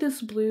for like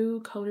this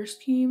blue color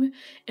scheme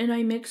and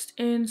I mixed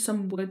in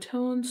some wood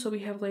tones. So we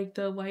have like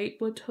the light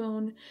wood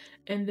tone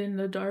and then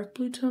the dark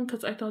blue tone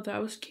because I thought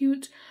that was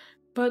cute.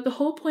 But the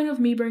whole point of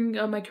me bringing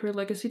up my career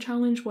legacy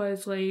challenge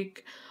was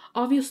like,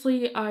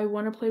 obviously, I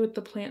want to play with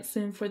the plant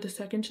sim for the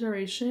second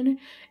generation,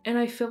 and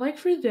I feel like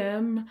for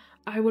them,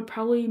 I would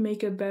probably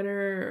make a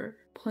better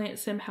plant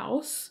sim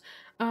house.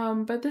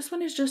 But this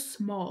one is just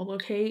small,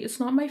 okay? It's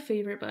not my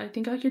favorite, but I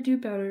think I could do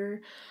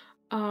better.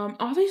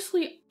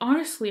 Obviously,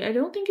 honestly, I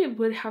don't think it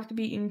would have to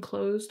be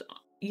enclosed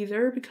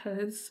either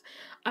because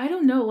I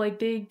don't know, like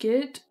they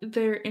get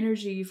their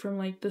energy from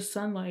like the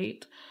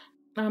sunlight.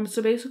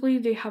 So basically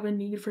they have a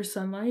need for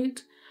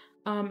sunlight.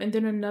 And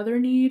then another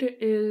need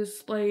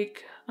is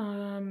like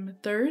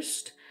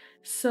thirst.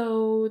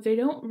 So they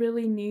don't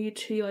really need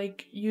to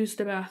like use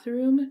the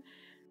bathroom.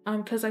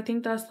 Because I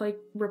think that's like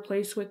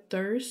replaced with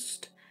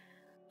thirst.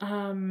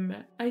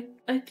 I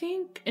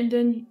think, and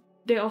then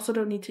they also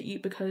don't need to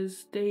eat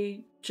because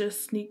they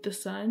just need the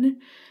sun.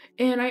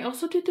 And I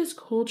also did this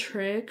cool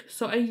trick.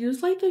 So I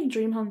used like the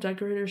Dream Home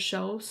Decorator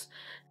shelves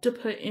to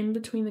put in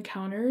between the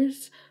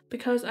counters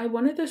because I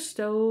wanted the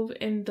stove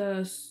and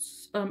the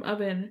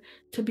oven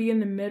to be in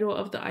the middle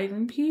of the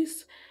island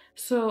piece.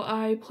 So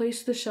I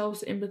placed the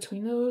shelves in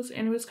between those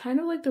and it was kind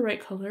of like the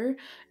right color.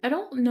 I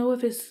don't know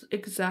if it's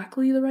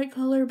exactly the right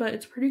color, but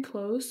it's pretty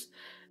close.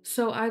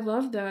 So I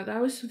love that.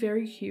 That was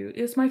very cute.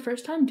 It's my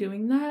first time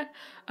doing that.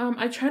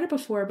 I tried it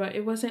before, but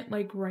it wasn't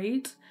like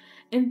right.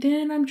 And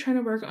then I'm trying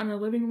to work on a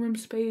living room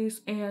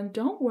space and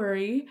don't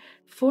worry,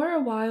 for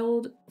a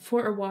while,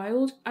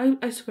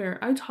 I swear,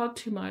 I talk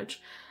too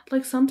much.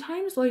 Like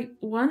sometimes like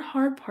one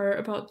hard part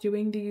about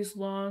doing these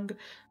long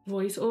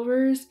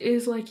voiceovers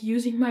is like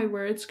using my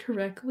words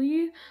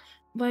correctly.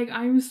 Like,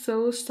 I'm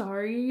so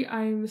sorry.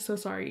 I'm so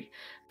sorry.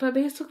 But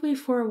basically,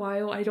 for a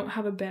while, I don't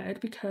have a bed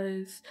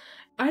because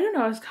I don't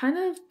know. I was kind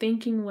of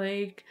thinking,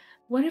 like,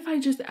 what if I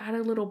just add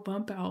a little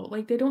bump out?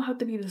 Like, they don't have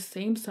to be the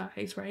same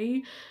size,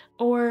 right?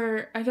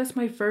 Or I guess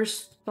my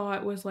first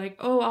thought was, like,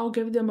 oh, I'll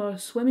give them a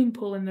swimming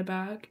pool in the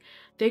back.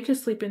 They could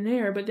sleep in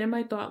there. But then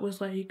my thought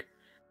was, like,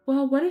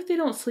 well, what if they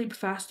don't sleep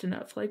fast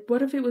enough? Like,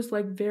 what if it was,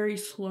 like, very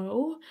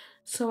slow?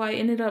 So I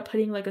ended up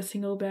putting, like, a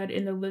single bed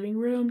in the living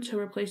room to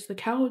replace the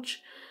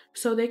couch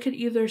so they could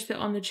either sit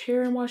on the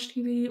chair and watch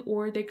TV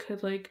or they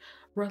could like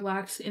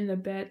relax in the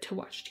bed to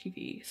watch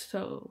TV.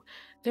 So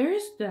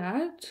there's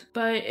that.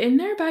 But in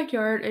their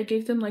backyard, I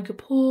gave them like a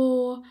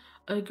pool,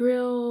 a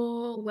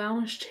grill,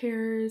 lounge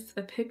chairs,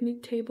 a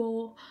picnic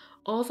table,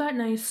 all that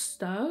nice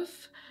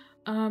stuff.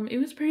 It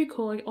was pretty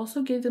cool. I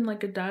also gave them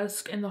like a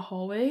desk in the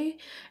hallway.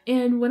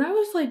 And when I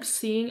was like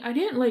seeing, I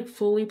didn't like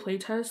fully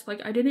playtest.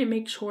 Like I didn't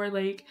make sure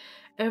like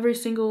every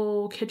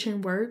single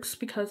kitchen works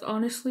because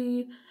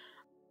honestly,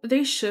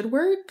 they should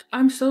work.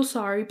 I'm so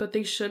sorry, but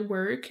they should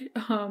work.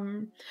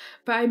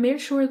 But I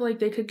made sure like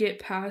they could get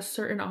past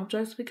certain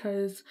objects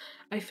because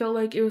I felt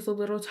like it was a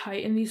little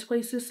tight in these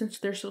places since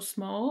they're so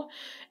small.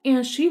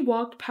 And she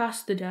walked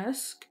past the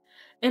desk,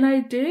 and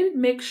I did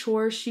make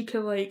sure she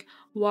could like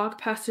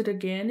walk past it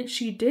again.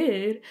 She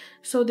did.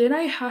 So then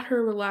I had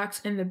her relax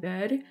in the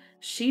bed.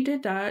 She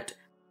did that.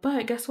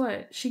 But guess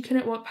what? She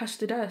couldn't walk past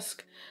the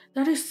desk.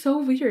 That is so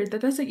weird. That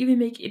doesn't even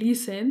make any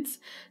sense.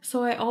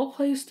 So I all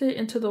placed it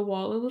into the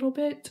wall a little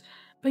bit.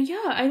 But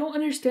yeah, I don't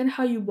understand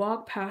how you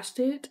walk past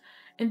it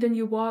and then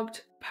you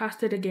walked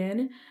past it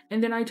again.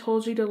 And then I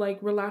told you to like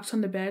relax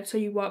on the bed, so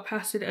you walk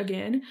past it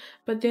again.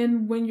 But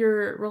then when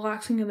you're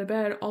relaxing in the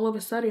bed, all of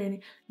a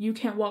sudden you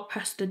can't walk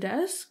past the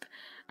desk.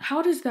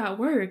 How does that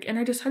work? And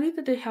I decided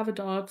that they have a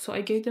dog, so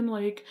I gave them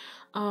like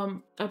a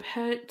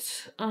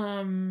pet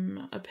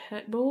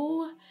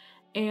bowl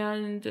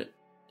and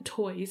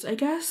toys, I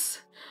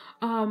guess.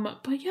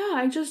 But yeah,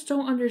 I just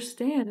don't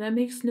understand. That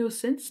makes no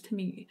sense to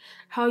me.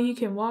 How you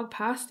can walk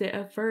past it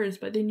at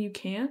first, but then you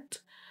can't.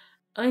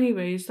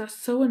 Anyways, that's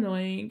so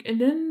annoying. And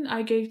then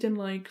I gave them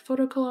like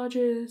photo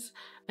collages.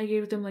 I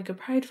gave them like a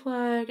pride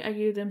flag. I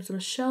gave them some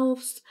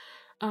shelves.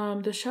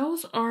 The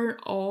shelves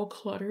aren't all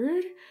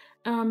cluttered.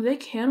 They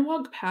can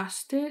walk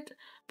past it,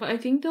 but I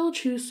think they'll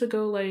choose to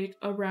go like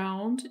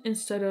around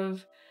instead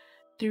of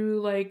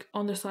through like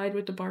on the side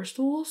with the bar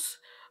stools.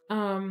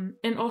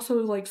 And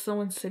also if like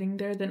someone's sitting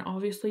there, then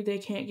obviously they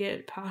can't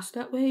get past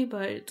that way,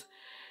 but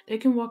they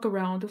can walk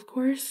around, of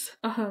course.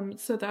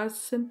 So that's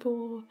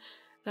simple.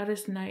 That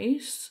is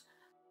nice.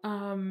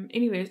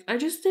 Anyways, I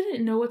just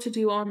didn't know what to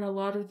do on a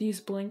lot of these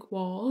blank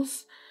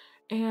walls.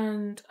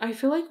 And I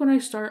feel like when I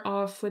start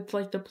off with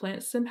like the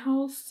plant sim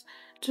house,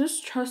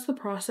 just trust the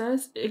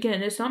process.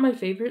 Again, it's not my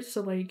favorite, so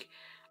like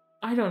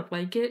I don't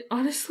like it,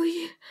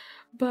 honestly.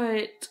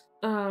 But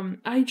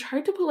I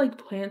tried to put like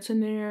plants in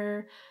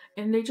there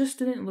and they just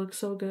didn't look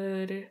so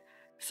good.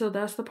 So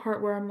that's the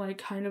part where I'm like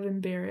kind of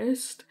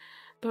embarrassed.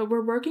 But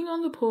we're working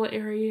on the pool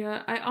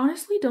area. I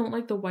honestly don't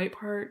like the white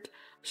part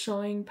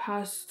showing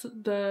past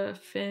the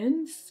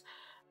fence.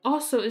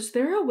 Also, is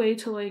there a way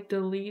to like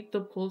delete the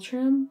pool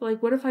trim?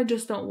 Like what if I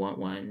just don't want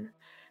one?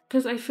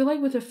 Cuz I feel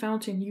like with a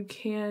fountain you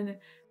can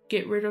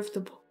get rid of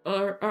the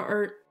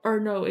or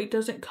no, it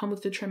doesn't come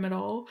with the trim at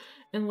all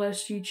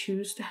unless you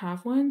choose to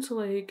have one. So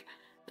like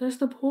does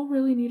the pool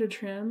really need a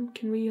trim?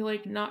 Can we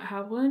like not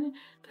have one?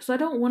 Because I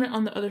don't want it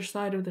on the other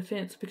side of the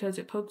fence because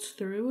it pokes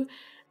through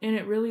and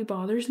it really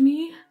bothers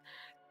me.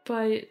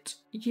 But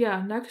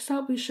yeah, next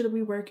up we should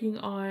be working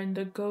on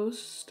the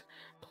ghost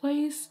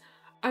place.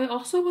 I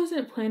also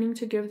wasn't planning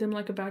to give them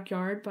like a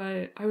backyard,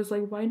 but I was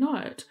like, why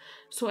not?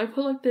 So I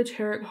put like the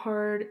tarot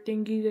card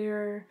thingy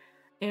there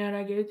and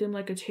I gave them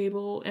like a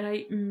table and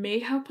I may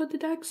have put the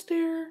decks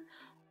there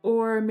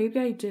or maybe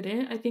I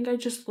didn't. I think I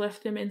just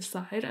left them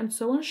inside. I'm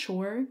so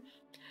unsure.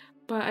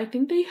 But I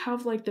think they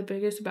have like the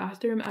biggest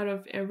bathroom out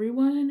of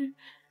everyone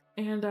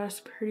and that's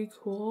pretty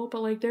cool.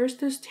 But like there's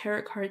this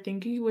tarot card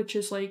thingy which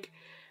is like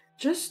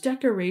just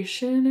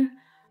decoration.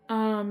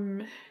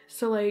 Um,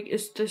 so like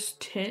it's this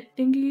tent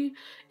thingy.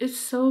 It's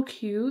so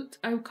cute.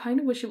 I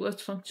kind of wish it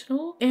was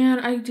functional. And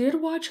I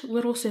did watch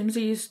Little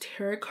Simsy's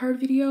tarot card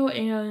video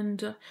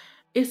and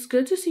it's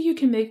good to see you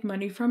can make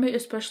money from it,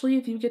 especially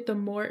if you get the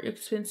more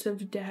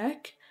expensive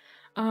deck.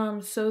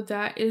 So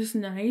that is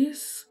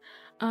nice.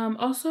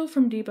 Also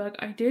from Debug,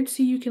 I did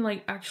see you can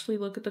like actually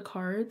look at the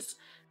cards.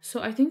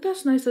 So I think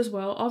that's nice as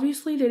well.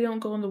 Obviously they don't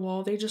go on the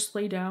wall, they just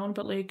lay down,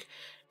 but like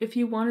if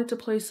you wanted to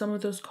place some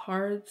of those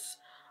cards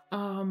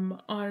on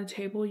a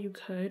table, you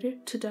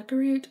could to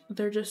decorate.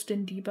 They're just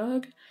in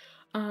Debug.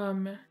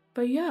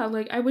 But yeah,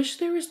 like I wish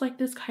there was like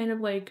this kind of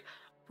like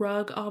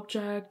rug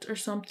object or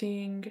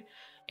something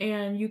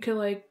and you could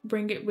like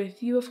bring it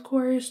with you, of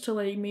course, to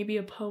like maybe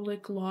a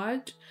public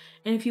lot.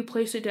 And if you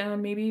place it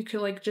down, maybe you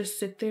could like just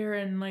sit there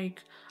and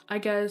like I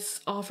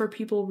guess offer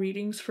people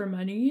readings for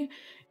money.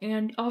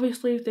 And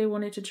obviously if they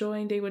wanted to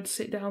join, they would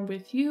sit down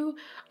with you.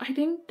 I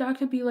think that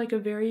could be like a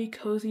very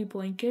cozy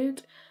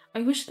blanket.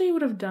 I wish they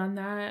would have done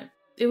that.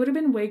 It would have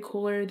been way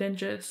cooler than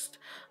just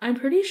I'm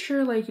pretty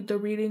sure like the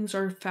readings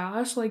are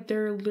fast, like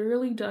they're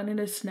literally done in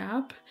a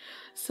snap.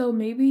 So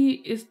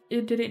maybe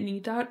it didn't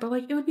need that, but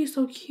like it would be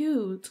so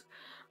cute.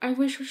 I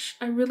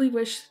really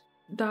wish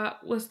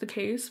that was the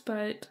case,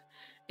 but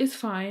it's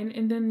fine.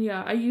 And then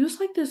yeah, I use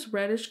like this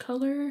reddish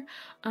color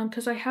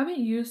because I haven't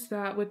used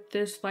that with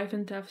this life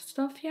and death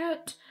stuff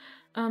yet.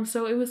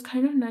 So it was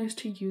kind of nice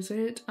to use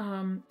it.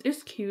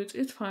 It's cute,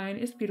 it's fine,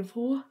 it's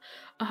beautiful.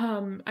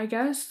 I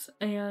guess,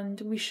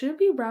 and we should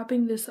be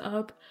wrapping this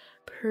up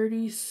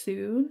pretty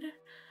soon.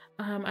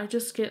 I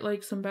just get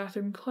like some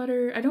bathroom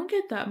clutter. I don't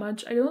get that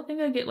much. I don't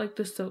think I get like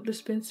the soap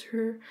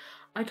dispenser.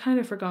 I kind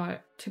of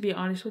forgot, to be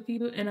honest with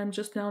you, and I'm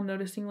just now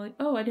noticing like,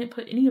 oh, I didn't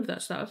put any of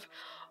that stuff.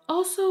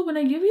 Also, when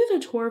I give you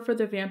the tour for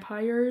the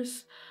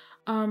vampires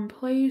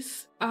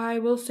place, I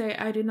will say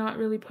I did not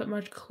really put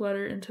much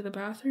clutter into the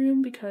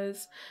bathroom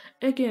because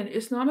again,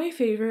 it's not my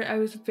favorite. I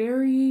was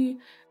very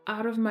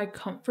out of my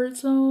comfort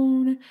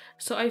zone,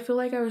 so I feel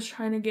like I was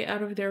trying to get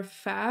out of there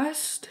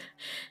fast.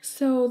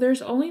 So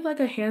there's only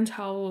like a hand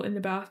towel in the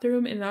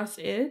bathroom and that's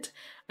it.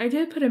 I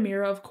did put a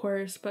mirror, of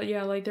course, but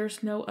yeah, like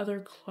there's no other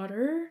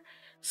clutter.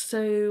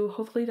 So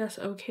hopefully that's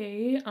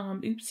okay.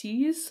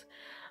 Oopsies.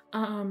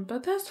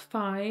 But that's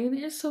fine.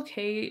 It's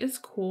okay. It's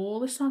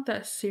cool. It's not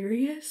that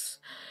serious.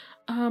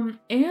 And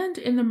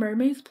in the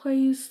mermaid's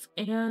place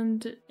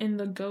and in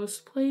the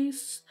ghost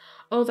place.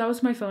 Oh, that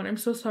was my phone. I'm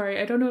so sorry.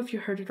 I don't know if you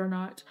heard it or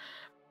not.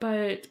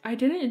 But I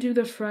didn't do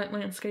the front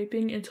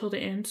landscaping until the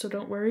end, so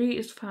don't worry,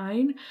 it's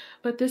fine.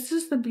 But this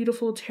is the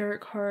beautiful tarot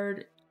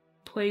card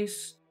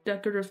place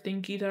decorative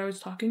thingy that I was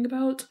talking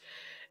about.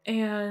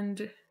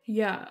 And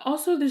Yeah,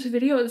 also this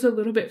video is a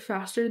little bit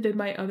faster than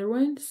my other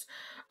ones.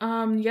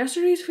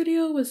 Yesterday's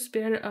video was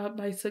sped up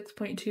by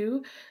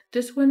 6.2.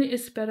 This one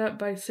is sped up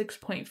by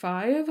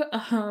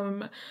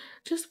 6.5.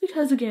 Just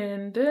because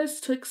again, this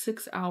took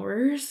 6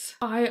 hours.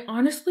 I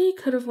honestly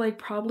could have like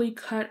probably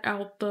cut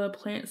out the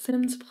plant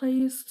sims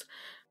place,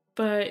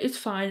 but it's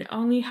fine. I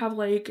only have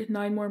like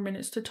 9 more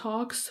minutes to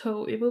talk,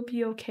 so it will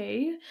be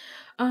okay.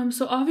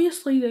 So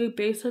obviously they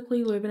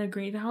basically live in a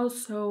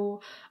greenhouse,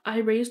 so I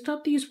raised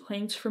up these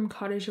plants from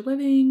cottage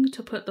living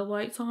to put the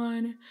lights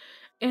on.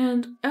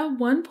 And at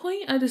one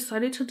point I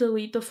decided to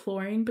delete the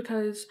flooring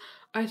because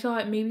I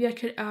thought maybe I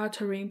could add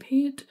terrain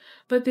paint,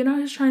 but then I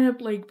was trying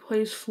to like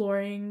place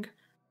flooring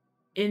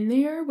in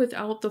there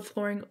without the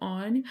flooring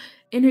on,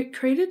 and it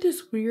created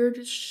this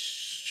weird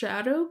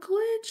shadow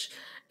glitch.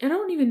 And I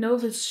don't even know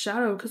if it's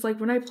shadow because like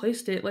when I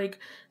placed it, like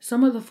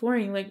some of the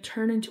flooring like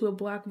turned into a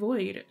black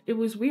void. It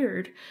was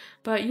weird,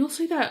 but you'll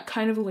see that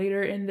kind of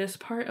later in this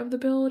part of the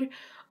build.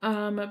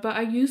 But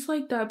I used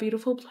like that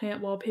beautiful plant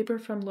wallpaper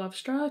from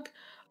Lovestruck,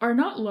 or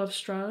not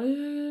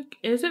Lovestruck.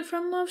 Is it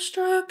from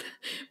Lovestruck?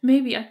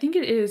 Maybe. I think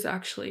it is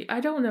actually. I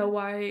don't know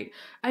why.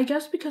 I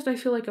guess because I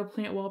feel like a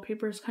plant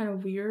wallpaper is kind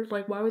of weird.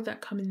 Like, why would that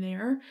come in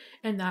there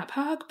in that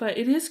pack? But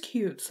it is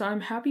cute, so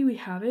I'm happy we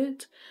have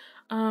it.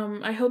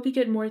 I hope we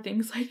get more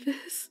things like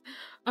this.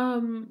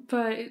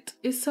 But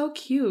it's so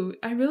cute.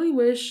 I really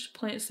wish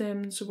Plant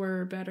Sims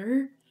were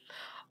better.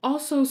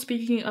 Also,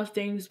 speaking of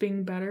things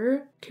being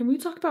better, can we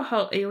talk about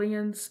how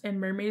aliens and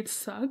mermaids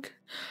suck?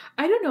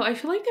 I don't know. I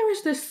feel like there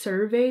was this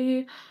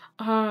survey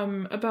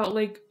about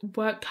like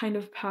what kind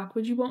of pack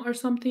would you want or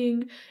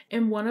something,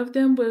 and one of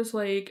them was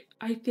like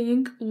I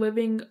think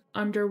living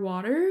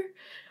underwater.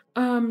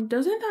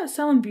 Doesn't that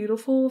sound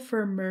beautiful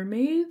for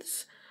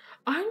mermaids?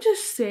 I'm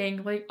just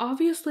saying, like,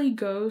 obviously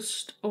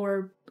Ghost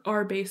or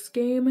our base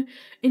game,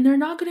 and they're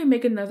not gonna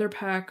make another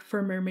pack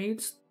for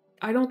mermaids.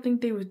 I don't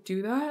think they would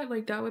do that.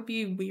 Like, that would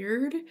be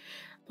weird.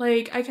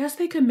 Like, I guess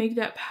they could make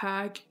that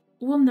pack.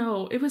 Well,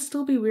 no, it would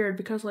still be weird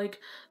because, like,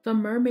 the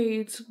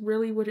mermaids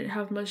really wouldn't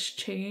have much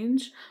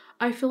change.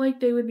 I feel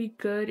like they would be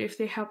good if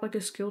they have, like,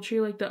 a skill tree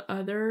like the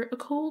other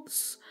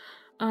occults.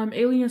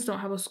 Aliens don't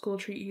have a skill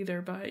tree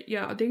either, but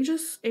yeah, they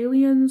just,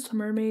 aliens,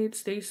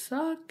 mermaids, they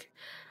suck.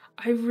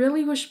 I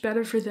really wish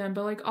better for them,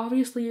 but like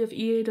obviously if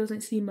EA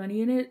doesn't see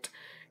money in it,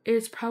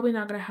 it's probably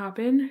not gonna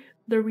happen.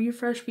 The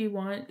refresh we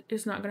want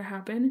is not gonna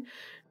happen.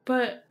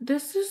 But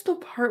this is the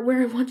part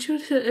where I want you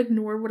to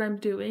ignore what I'm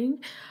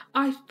doing.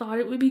 I thought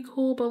it would be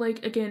cool, but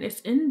like again,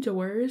 it's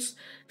indoors.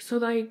 So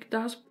like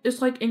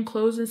it's like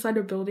enclosed inside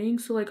a building.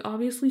 So like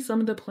obviously some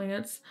of the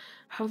plants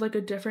have like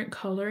a different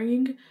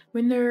coloring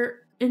when they're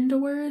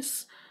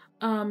indoors.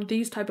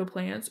 These type of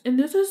plants. And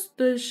this is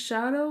the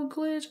shadow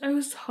glitch I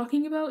was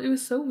talking about. It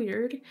was so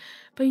weird.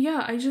 But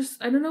yeah, I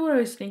don't know what I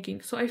was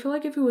thinking. So I feel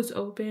like if it was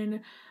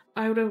open,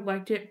 I would have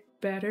liked it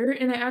better.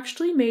 And I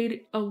actually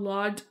made a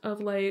lot of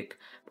like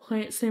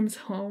Plant Sims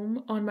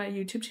Home on my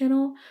YouTube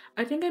channel.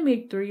 I think I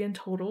made 3 in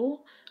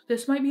total.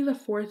 This might be the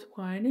 4th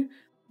one,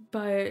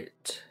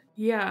 but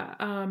yeah,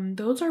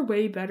 those are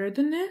way better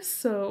than this.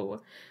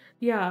 So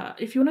yeah,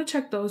 if you want to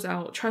check those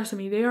out, trust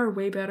me, they are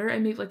way better. I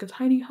made like a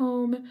tiny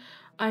home.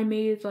 I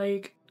made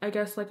like, I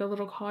guess like a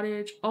little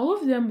cottage. All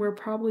of them were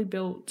probably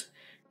built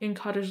in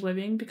cottage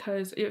living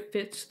because it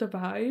fits the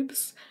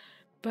vibes.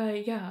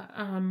 But yeah,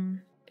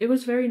 it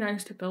was very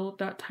nice to build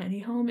that tiny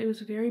home. It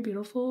was very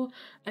beautiful.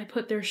 I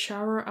put their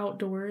shower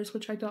outdoors,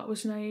 which I thought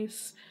was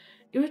nice.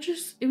 It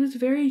was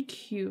very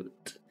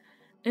cute.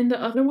 And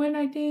the other one,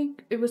 I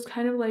think, it was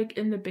kind of like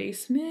in the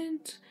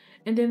basement.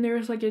 And then there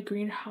was like a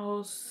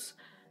greenhouse,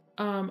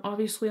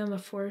 obviously on the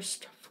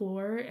first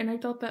floor. And I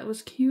thought that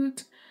was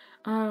cute.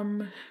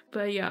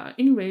 But yeah,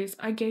 anyways,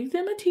 I gave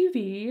them a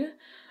TV.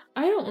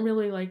 I don't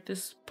really like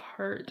this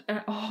part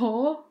at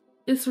all.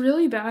 It's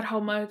really bad how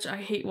much I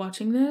hate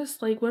watching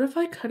this. Like, what if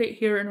I cut it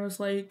here and was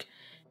like,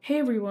 hey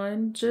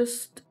everyone,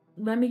 just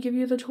let me give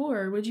you the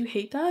tour. Would you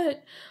hate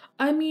that?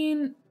 I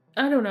mean,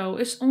 I don't know.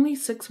 It's only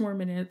 6 more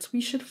minutes.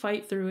 We should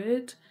fight through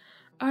it.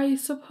 I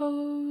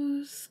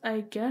suppose,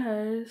 I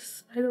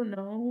guess. I don't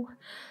know.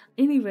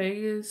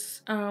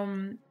 Anyways,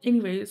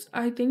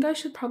 I think I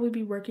should probably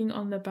be working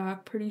on the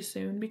back pretty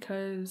soon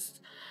because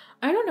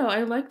I don't know,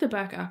 I like the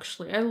back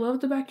actually. I love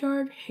the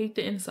backyard, hate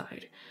the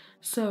inside.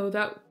 So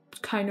that's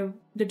kind of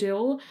the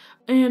deal.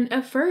 And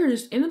at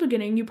first, in the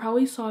beginning, you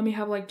probably saw me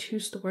have like 2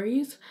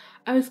 stories.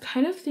 I was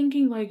kind of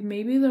thinking like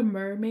maybe the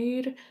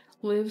mermaid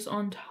lives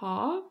on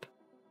top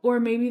or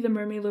maybe the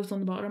mermaid lives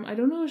on the bottom. I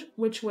don't know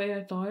which way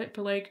I thought,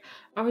 but like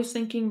I was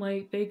thinking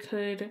like they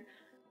could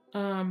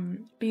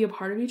be a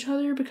part of each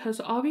other because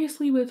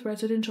obviously with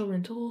residential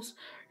rentals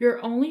you're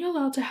only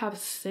allowed to have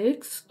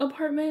 6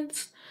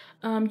 apartments.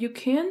 You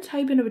can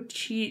type in a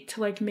cheat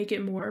to like make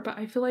it more, but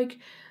I feel like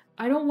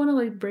I don't want to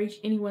like break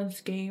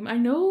anyone's game. I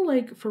know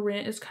like for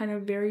rent is kind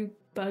of very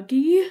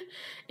buggy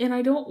and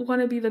I don't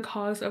want to be the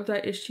cause of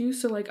that issue,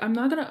 so like I'm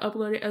not gonna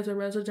upload it as a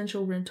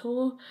residential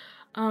rental.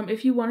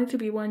 If you wanted to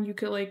be one, you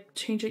could like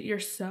change it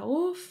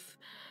yourself.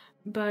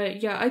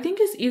 But yeah, I think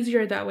it's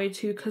easier that way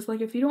too, because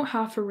like if you don't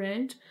have for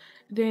rent,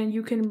 then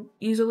you can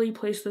easily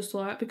place the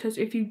slot, because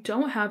if you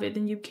don't have it,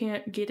 then you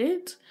can't get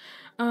it.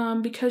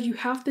 Because you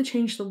have to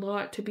change the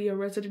lot to be a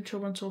residential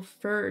rental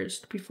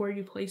first before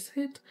you place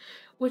it,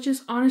 which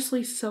is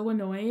honestly so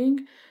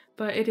annoying,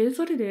 but it is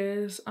what it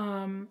is.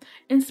 And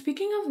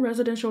speaking of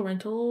residential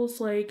rentals,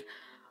 like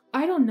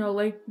I don't know,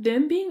 like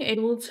them being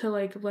able to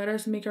like let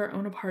us make our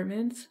own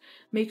apartments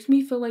makes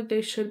me feel like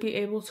they should be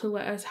able to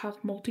let us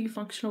have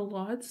multifunctional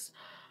lots.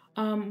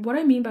 What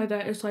I mean by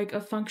that is like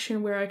a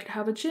function where I could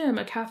have a gym,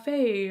 a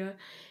cafe,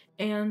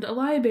 and a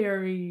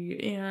library,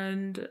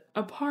 and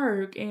a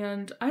park,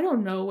 and I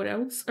don't know what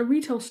else, a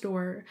retail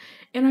store.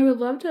 And I would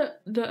love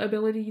the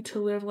ability to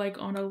live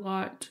like on a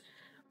lot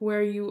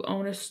where you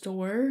own a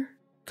store.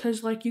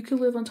 Cause like you could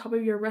live on top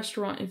of your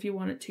restaurant if you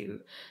wanted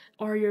to,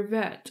 or your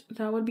vet.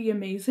 That would be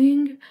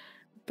amazing.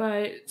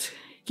 But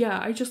yeah,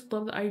 I just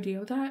love the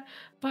idea of that.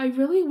 But I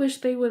really wish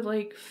they would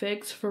like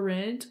fix for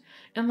rent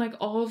and like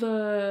all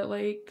the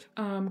like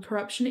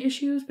corruption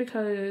issues,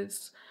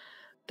 because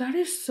that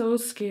is so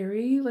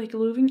scary. Like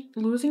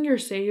losing your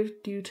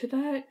save due to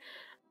that.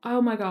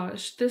 Oh my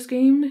gosh, this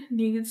game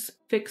needs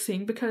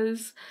fixing,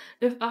 because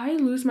if I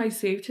lose my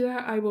save to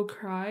that, I will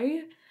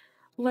cry.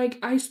 Like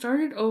I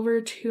started over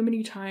too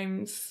many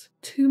times,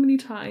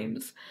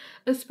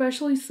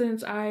 especially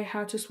since I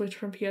had to switch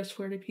from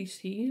PS4 to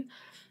PC.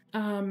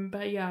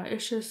 But yeah,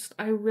 it's just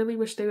I really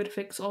wish they would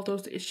fix all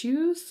those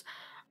issues.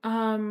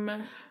 Um,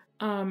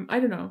 I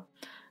don't know.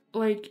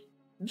 Like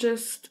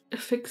just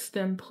fix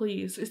them,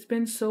 please. It's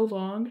been so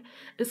long.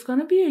 It's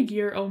gonna be a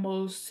year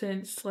almost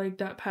since like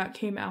that pack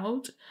came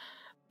out.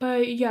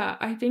 But yeah,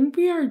 I think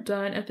we are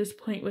done at this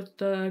point with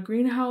the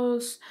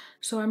greenhouse.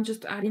 So I'm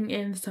just adding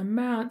in some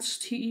mats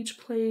to each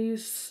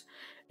place.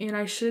 And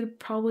I should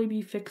probably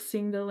be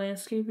fixing the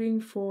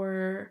landscaping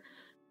for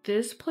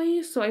this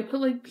place. So I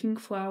put like pink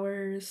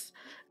flowers.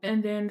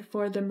 And then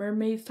for the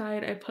mermaid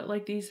side, I put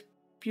like these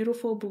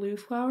beautiful blue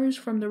flowers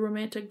from the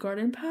romantic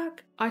garden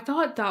pack. I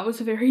thought that was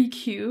very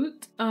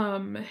cute.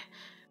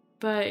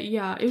 But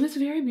yeah, it was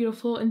very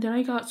beautiful. And then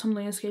I got some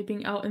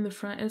landscaping out in the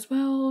front as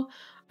well.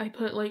 I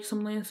put like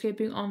some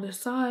landscaping on the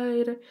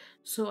side.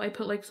 So I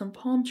put like some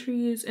palm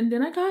trees. And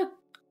then I got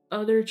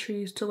other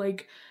trees to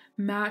like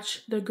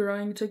match the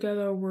growing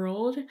together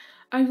world.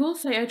 I will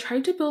say I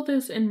tried to build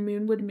this in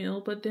Moonwood Mill,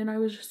 but then I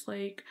was just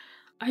like,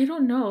 I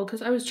don't know,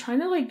 because I was trying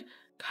to like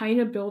kind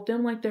of build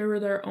them like they were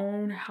their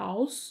own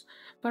house,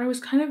 but I was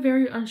kind of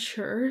very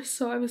unsure.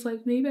 So I was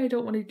like, maybe I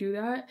don't want to do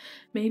that.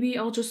 Maybe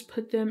I'll just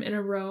put them in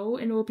a row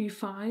and it will be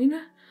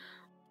fine.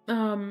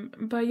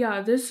 But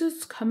yeah, this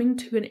is coming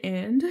to an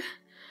end.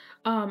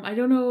 I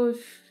don't know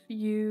if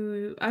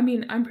I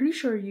mean, I'm pretty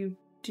sure you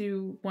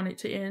do want it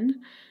to end,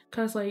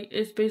 because like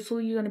it's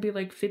basically gonna be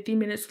like 50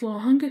 minutes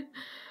long.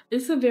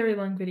 It's a very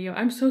long video.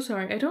 I'm so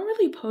sorry. I don't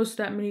really post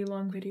that many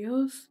long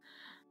videos.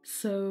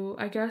 So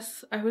I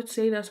guess I would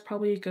say that's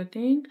probably a good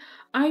thing.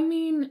 I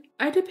mean,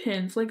 it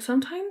depends. Like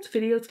sometimes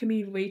videos can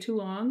be way too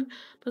long,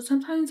 but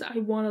sometimes I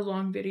want a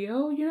long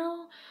video, you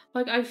know?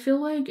 Like I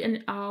feel like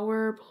an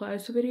hour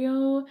plus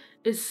video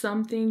is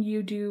something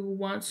you do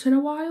once in a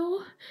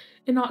while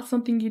and not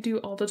something you do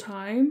all the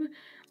time.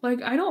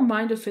 Like I don't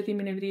mind a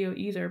 50-minute video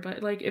either,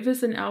 but like if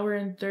it's an hour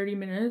and 30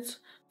 minutes,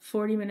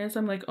 40 minutes,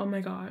 I'm like, "Oh my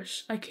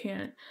gosh, I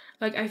can't."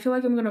 Like I feel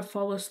like I'm going to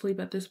fall asleep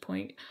at this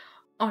point,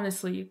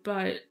 honestly.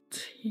 But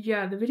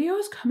yeah, the video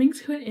is coming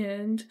to an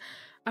end.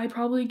 I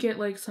probably get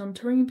like some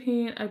terrain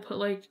paint. I put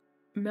like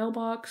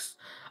mailbox.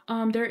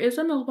 There is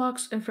a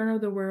mailbox in front of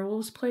the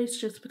werewolves place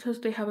just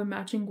because they have a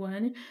matching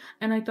one,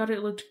 and I thought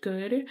it looked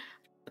good.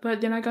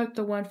 But then I got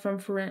the one from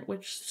For Rent,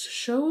 which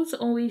shows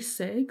only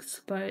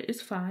 6, but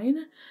it's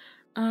fine.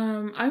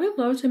 I would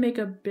love to make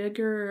a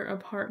bigger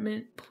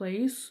apartment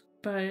place,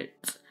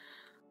 but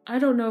I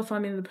don't know if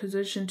I'm in the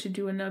position to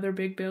do another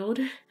big build.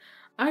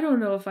 I don't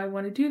know if I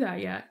want to do that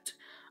yet.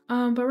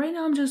 But right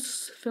now I'm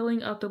just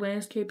filling up the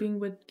landscaping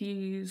with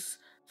these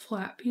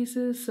flat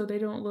pieces so they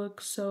don't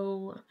look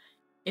so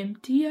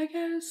empty, I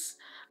guess.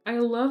 I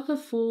love the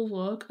full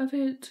look of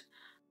it.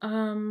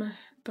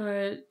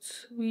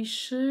 But we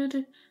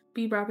should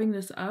be wrapping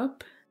this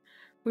up.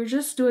 We're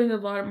just doing a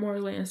lot more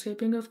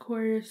landscaping, of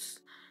course.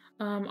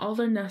 All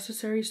the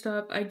necessary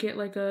stuff. I get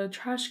like a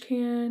trash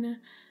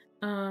can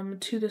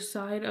to the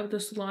side of the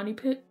salani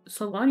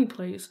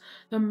place,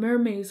 the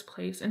mermaid's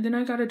place, and then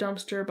I got a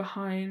dumpster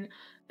behind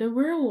the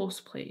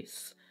werewolf's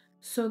place.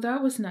 So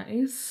that was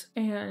nice.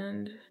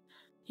 And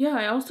yeah,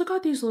 I also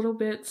got these little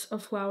bits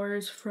of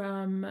flowers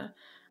from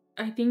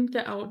I think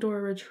the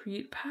outdoor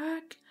retreat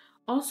pack.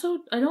 Also,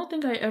 I don't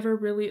think I ever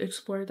really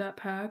explored that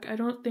pack. I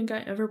don't think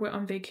I ever went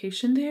on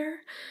vacation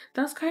there.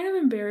 That's kind of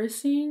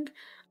embarrassing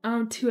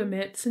to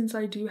admit since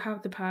I do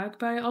have the pack,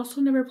 but I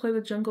also never played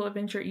the jungle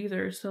adventure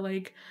either. So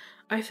like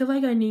I feel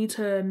like I need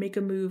to make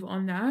a move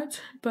on that.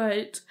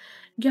 But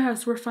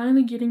yes, we're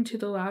finally getting to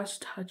the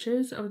last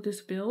touches of this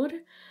build.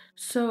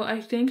 So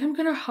I think I'm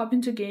gonna hop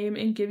into game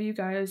and give you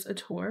guys a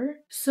tour.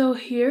 So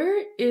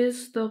here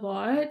is the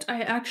lot.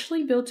 I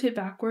actually built it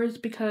backwards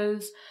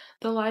because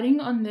The lighting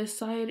on this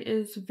side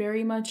is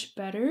very much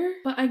better,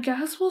 but I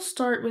guess we'll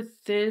start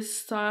with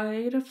this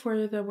side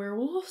for the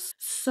werewolves.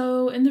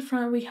 So in the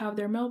front we have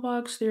their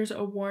mailbox, there's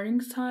a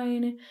warning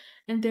sign,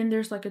 and then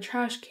there's like a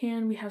trash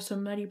can, we have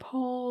some muddy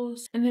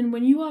paws, and then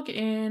when you walk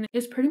in,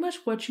 it's pretty much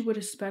what you would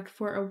expect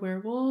for a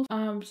werewolf.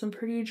 Some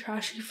pretty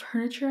trashy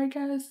furniture, I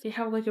guess. They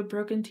have like a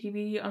broken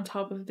TV on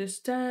top of this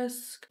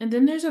desk, and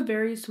then there's a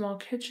very small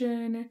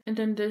kitchen, and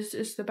then this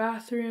is the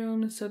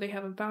bathroom, so they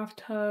have a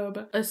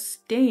bathtub, a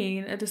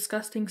stain, a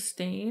disgusting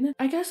stain.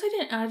 I guess I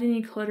didn't add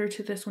any clutter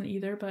to this one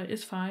either, but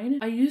it's fine.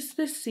 I used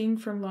this sink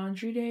from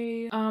Laundry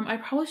Day. I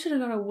probably should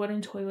have got a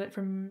wooden toilet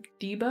from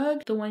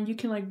Debug, the one you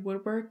can like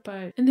woodwork,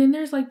 but and then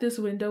there's like this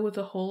window with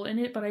a hole in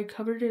it, but I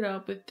covered it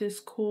up with this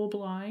cool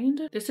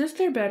blind. This is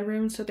their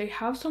bedroom, so they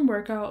have some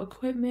workout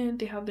equipment,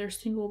 they have their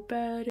single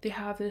bed, they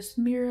have this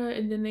mirror,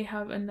 and then they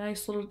have a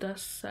nice little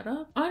desk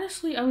setup.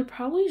 Honestly, I would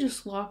probably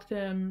just lock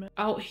them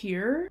out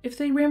here. If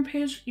they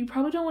rampage, you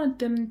probably don't want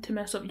them to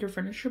mess up your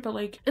furniture, but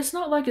like it's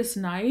not like it's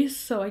nice,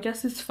 so I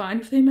guess it's fine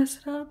if they mess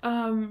it up.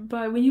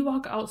 But when you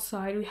walk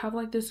outside, we have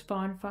like this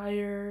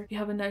bonfire, we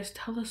have a nice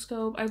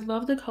telescope. I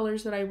love the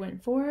colors that I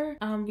went for.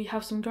 We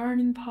have some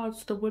gardening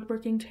pots, the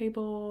woodworking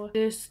table,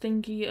 this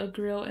thingy, a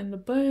grill in the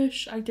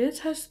bush. I did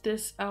test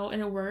this out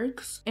and it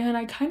works, and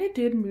I kind of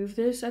did move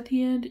this at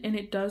the end and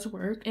it does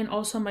work. And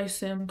also my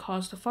sim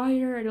caused a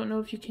fire. I don't know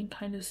if you can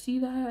kind of see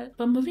that.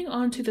 But moving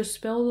on to the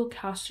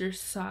spellcaster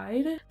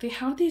side, they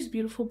have these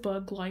beautiful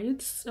bug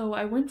lights, so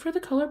I went for the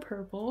color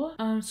purple.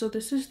 So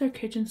this is their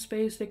kitchen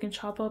space. They can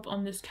chop up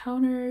on this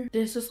counter.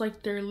 This is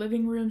like their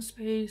living room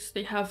space.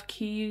 They have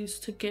keys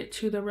to get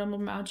to the Realm of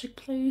Magic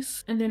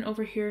place, and then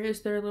over here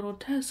is their little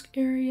desk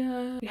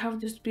area. They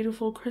have this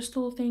beautiful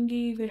crystal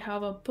thingy. They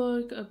have a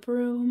book, a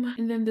broom,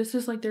 and then this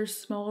is like their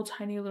small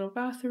tiny little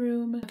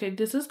bathroom. Okay,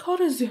 this is called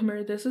a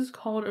zoomer, this is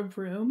called a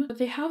broom, but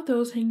they have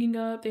those hanging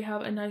up. They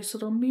have a nice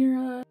little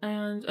mirror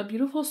and a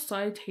beautiful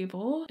side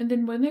table, and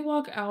then when they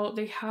walk out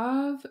they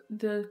have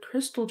the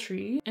crystal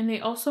tree, and they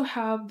also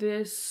have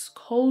this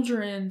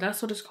cauldron,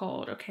 that's what it's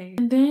called. Okay,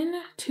 and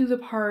then to the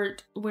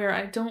part where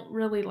I don't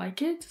really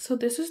like it. So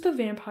this is the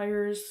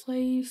vampire's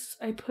place.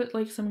 I put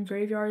like some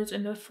graveyards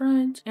in the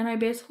front, and I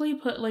basically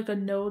put like a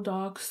no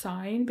dog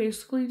sign,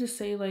 basically to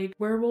say like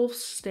werewolves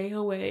stay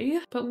away.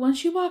 But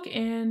once you walk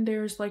in,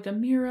 there's like a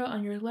mirror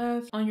on your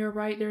left, on your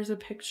right there's a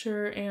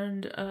picture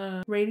and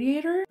a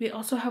radiator. They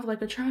also have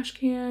like a trash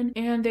can,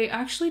 and they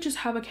actually just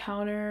have a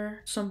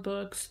counter, some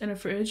books, and a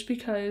fridge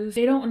because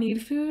they don't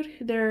need food.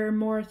 They're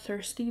more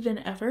thirsty than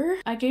ever.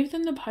 I gave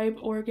them the pipe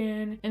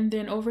organ, and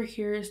then over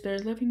here is their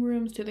living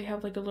room. So they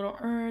have like a little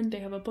urn, they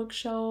have a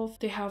bookshelf,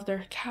 they have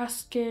their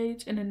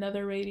casket and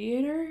another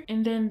radiator,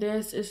 and then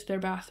this is their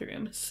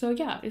bathroom. So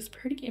yeah, it's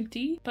pretty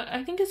empty, but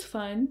I think it's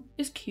fun.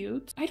 It's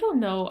cute. I don't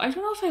know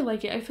if I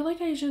like it. I feel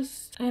like I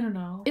don't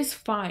know. It's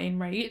fine,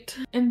 right?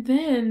 And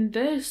then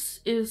this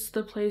is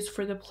the place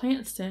for the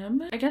plant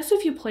sim. I guess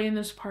if you play in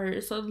this part,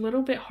 it's a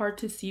little bit hard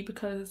to see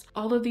because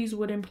all of these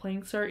wooden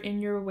planks are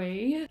in your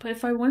way. But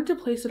if I wanted to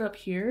place it up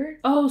here,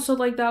 oh, so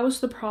like that was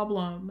the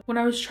problem. When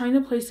I was trying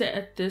to place it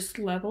at this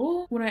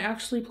level, when I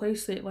actually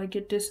place it, like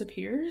it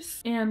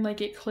disappears and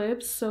like it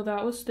clips, so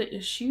that was the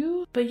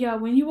issue. But yeah,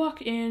 when you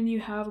walk in, you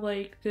have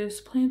like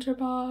this planter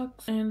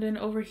box, and then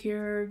over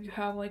here you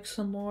have like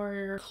some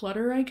more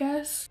clutter, I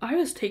guess. I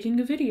was taking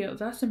a video,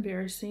 that's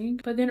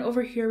embarrassing. But then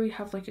over here we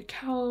have like a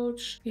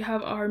couch, we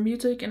have our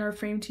music and our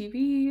frame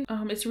TV.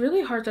 It's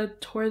really hard to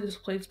tour this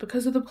place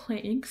because of the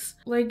planks.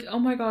 Like, oh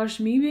my gosh,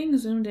 me being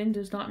zoomed in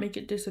does not make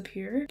it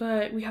disappear.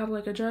 But we have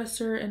like a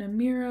dresser and a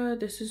mirror.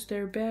 This is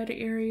their bed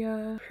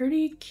area.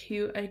 Pretty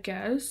cute, I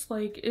guess.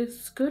 Like,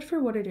 it's good for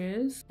what it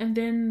is. And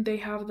then they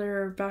have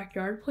their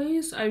backyard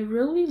place. I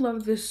really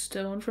love this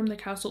stone from the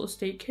Castle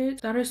Estate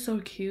kit. That is so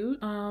cute.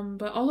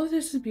 But all of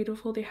this is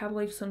beautiful. They have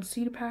like some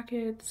seed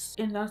packets,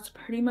 and that's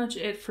pretty much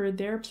it for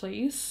their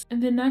place.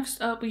 And then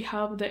next up we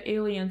have the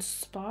alien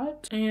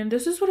spot, and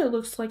this is what it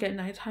looks like at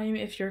nighttime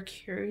if you're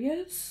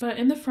curious. But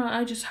in the front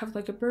I just have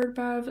like a bird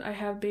bath. I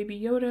have Baby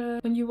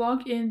Yoda. When you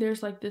walk in,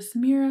 there's like this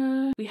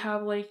mirror. We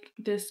have like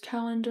this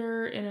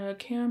calendar and a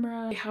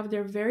camera. They have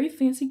their very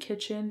fancy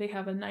kitchen. They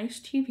have a nice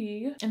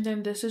TV, and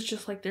then this is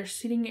just like their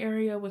seating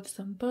area with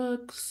some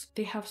books.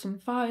 They have some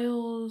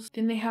files.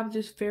 Then they have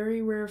this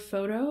very rare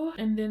photo,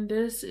 and then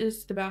this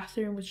is the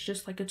bathroom, which is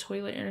just like a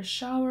toilet and a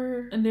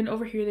shower. And then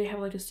over here they have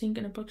like a sink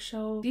and a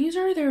bookshelf. These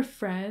are their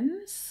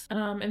friends.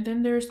 And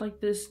then there's like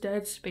this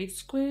dead space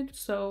squid,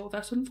 so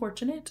that's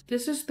unfortunate.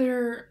 This is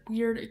their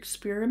weird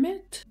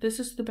experiment. This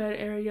is the bed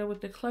area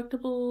with the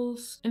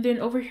collectibles, and then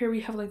over here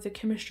we have like the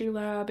chemistry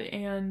lab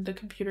and the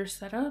computer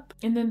setup.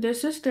 And then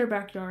this is their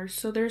backyard,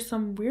 so there's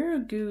some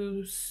weird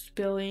goo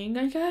spilling,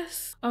 I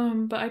guess.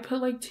 But I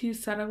put like 2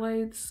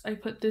 satellites. I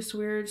put this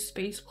weird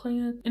space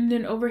plant, and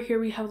then over here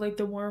we have like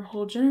the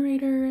wormhole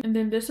generator, and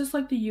then this is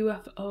like the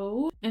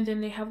UFO. And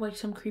then they have like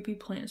some creepy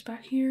plants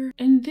back here.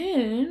 And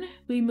then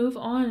we move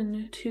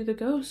on to the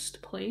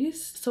ghost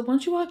place. So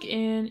once you walk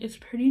in, it's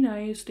pretty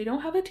nice. They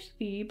don't have a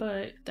TV,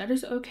 but that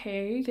is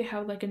okay. They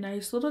have like a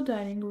nice little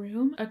dining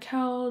room, a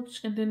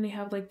couch, and then they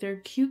have like their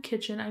cute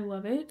kitchen. I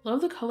love it.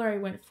 Love the color I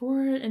went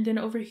for. And then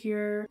over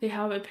here, they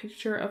have a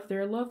picture of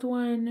their loved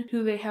one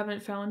who they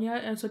haven't found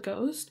yet as a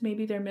ghost.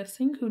 Maybe they're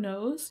missing, who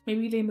knows?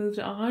 Maybe they moved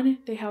on.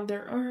 They have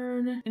their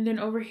urn. And then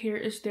over here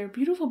is their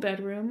beautiful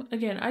bedroom.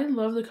 Again, I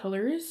love the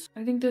colors.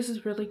 I think this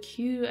is really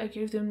cute. I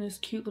gave them this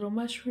cute little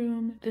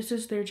mushroom. This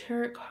is their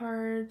tarot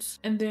cards.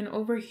 And then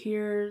over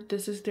here,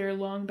 this is their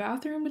long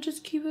bathroom, which is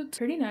cute.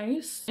 Pretty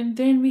nice. And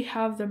then we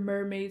have the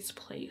mermaid's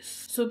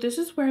place. So this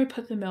is where I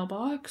put the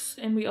mailbox,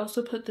 and we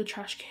also put the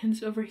trash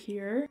cans over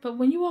here. But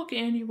when you walk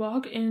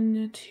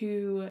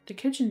into the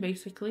kitchen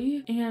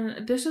basically,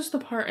 and this is the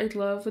part I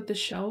love with the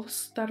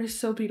shelves. That is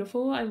so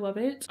beautiful. I love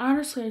it.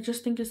 Honestly, I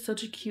just think it's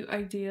such a cute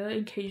idea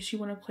in case you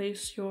want to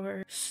place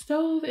your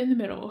stove in the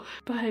middle.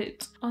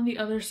 But on the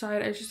other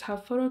side, I just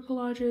have photo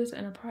collages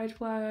and a pride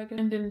flag.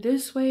 And then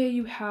this way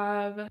you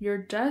have your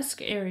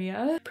desk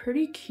area.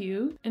 Pretty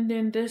cute. And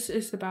then this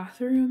is the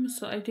bathroom.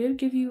 So I did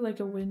give you like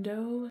a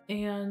window,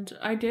 and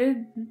I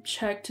did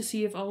check to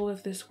see if all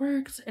of this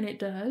works, and it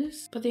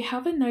does. But they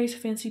have a nice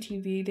fancy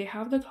TV. They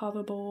have the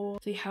kava bowl.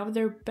 They have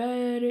their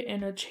bed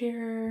and a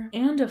chair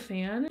and a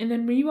fan. And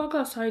then when you walk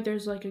outside,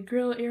 there's like a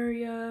grill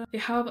area. They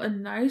have a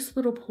nice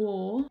little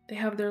pool. They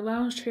have their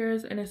lounge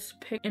chairs and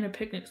a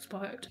picnic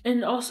spot.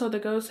 And also the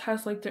ghost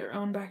has like their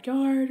own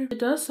backyard. It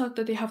does suck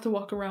that they have to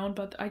walk around,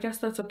 but I guess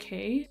that's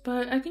okay.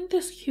 But I think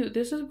this is cute.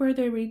 This is where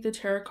they read the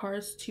tarot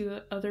cards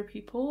to other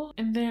people.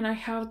 And then I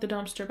have the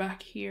dumpster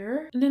back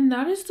here. And then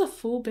that is the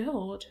full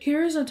build.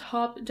 Here is a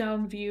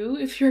top-down view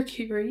if you're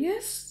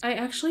curious. I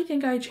actually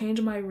think I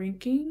changed my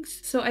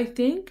rankings. So I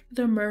think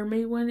the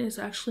mermaid one is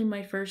actually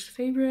my first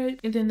favorite.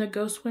 And then the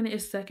ghost one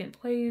is second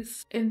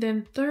place. And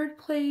then third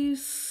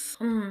place,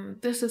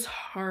 this is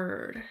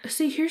hard.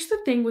 See, here's the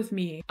thing with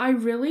me. I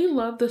really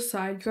love the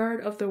side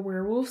yard of the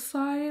werewolf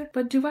side,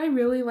 but do I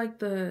really like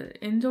the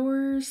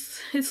indoors?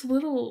 It's a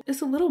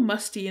little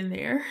musty in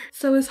there.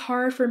 So it's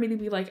hard for me to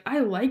be like, I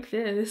like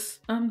this.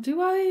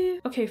 Do I?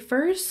 Okay,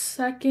 first,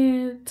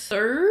 second,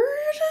 third,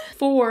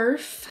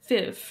 fourth,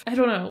 fifth. I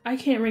don't know. I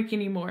can't rank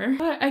anymore.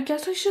 But I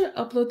guess I should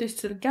upload this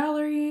to the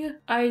gallery.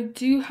 I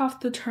do have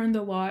to turn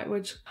the lot,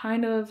 which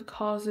kind of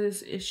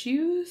causes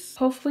issues.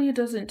 Hopefully it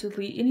doesn't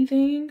delete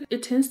anything.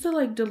 It tends to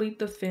like delete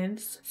the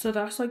fence. So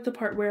that's like the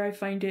part where I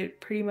find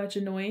it pretty much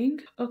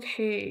annoying.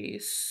 Okay,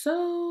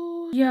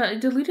 so yeah,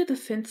 it deleted the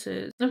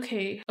fences.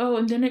 Okay. Oh,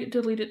 and then it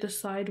deleted the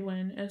side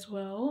one as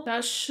well.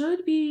 That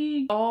should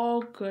be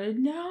all good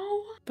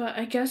now. But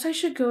I guess I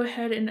should go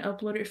ahead and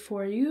upload it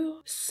for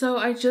you. So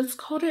I just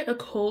called it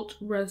Occult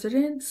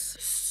Residence.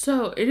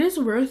 So it is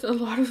worth a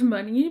lot of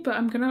money, but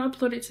I'm gonna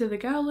upload it to the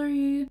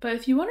gallery. But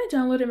if you want to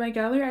download it, my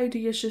gallery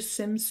ID is just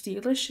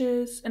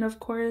simsdeelicious. And of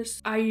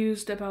course, I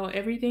used about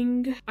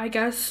everything. I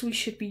guess we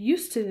should be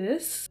used to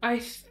this. I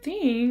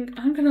think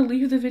I'm gonna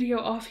leave the video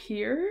off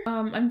here.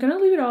 I'm gonna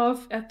leave it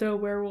off at the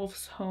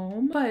werewolf's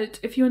home. But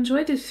if you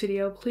enjoyed this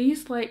video,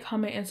 please like,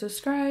 comment, and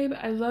subscribe.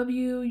 I love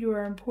you. You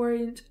are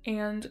important.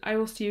 And I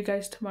will see you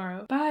guys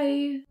tomorrow.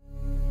 Bye!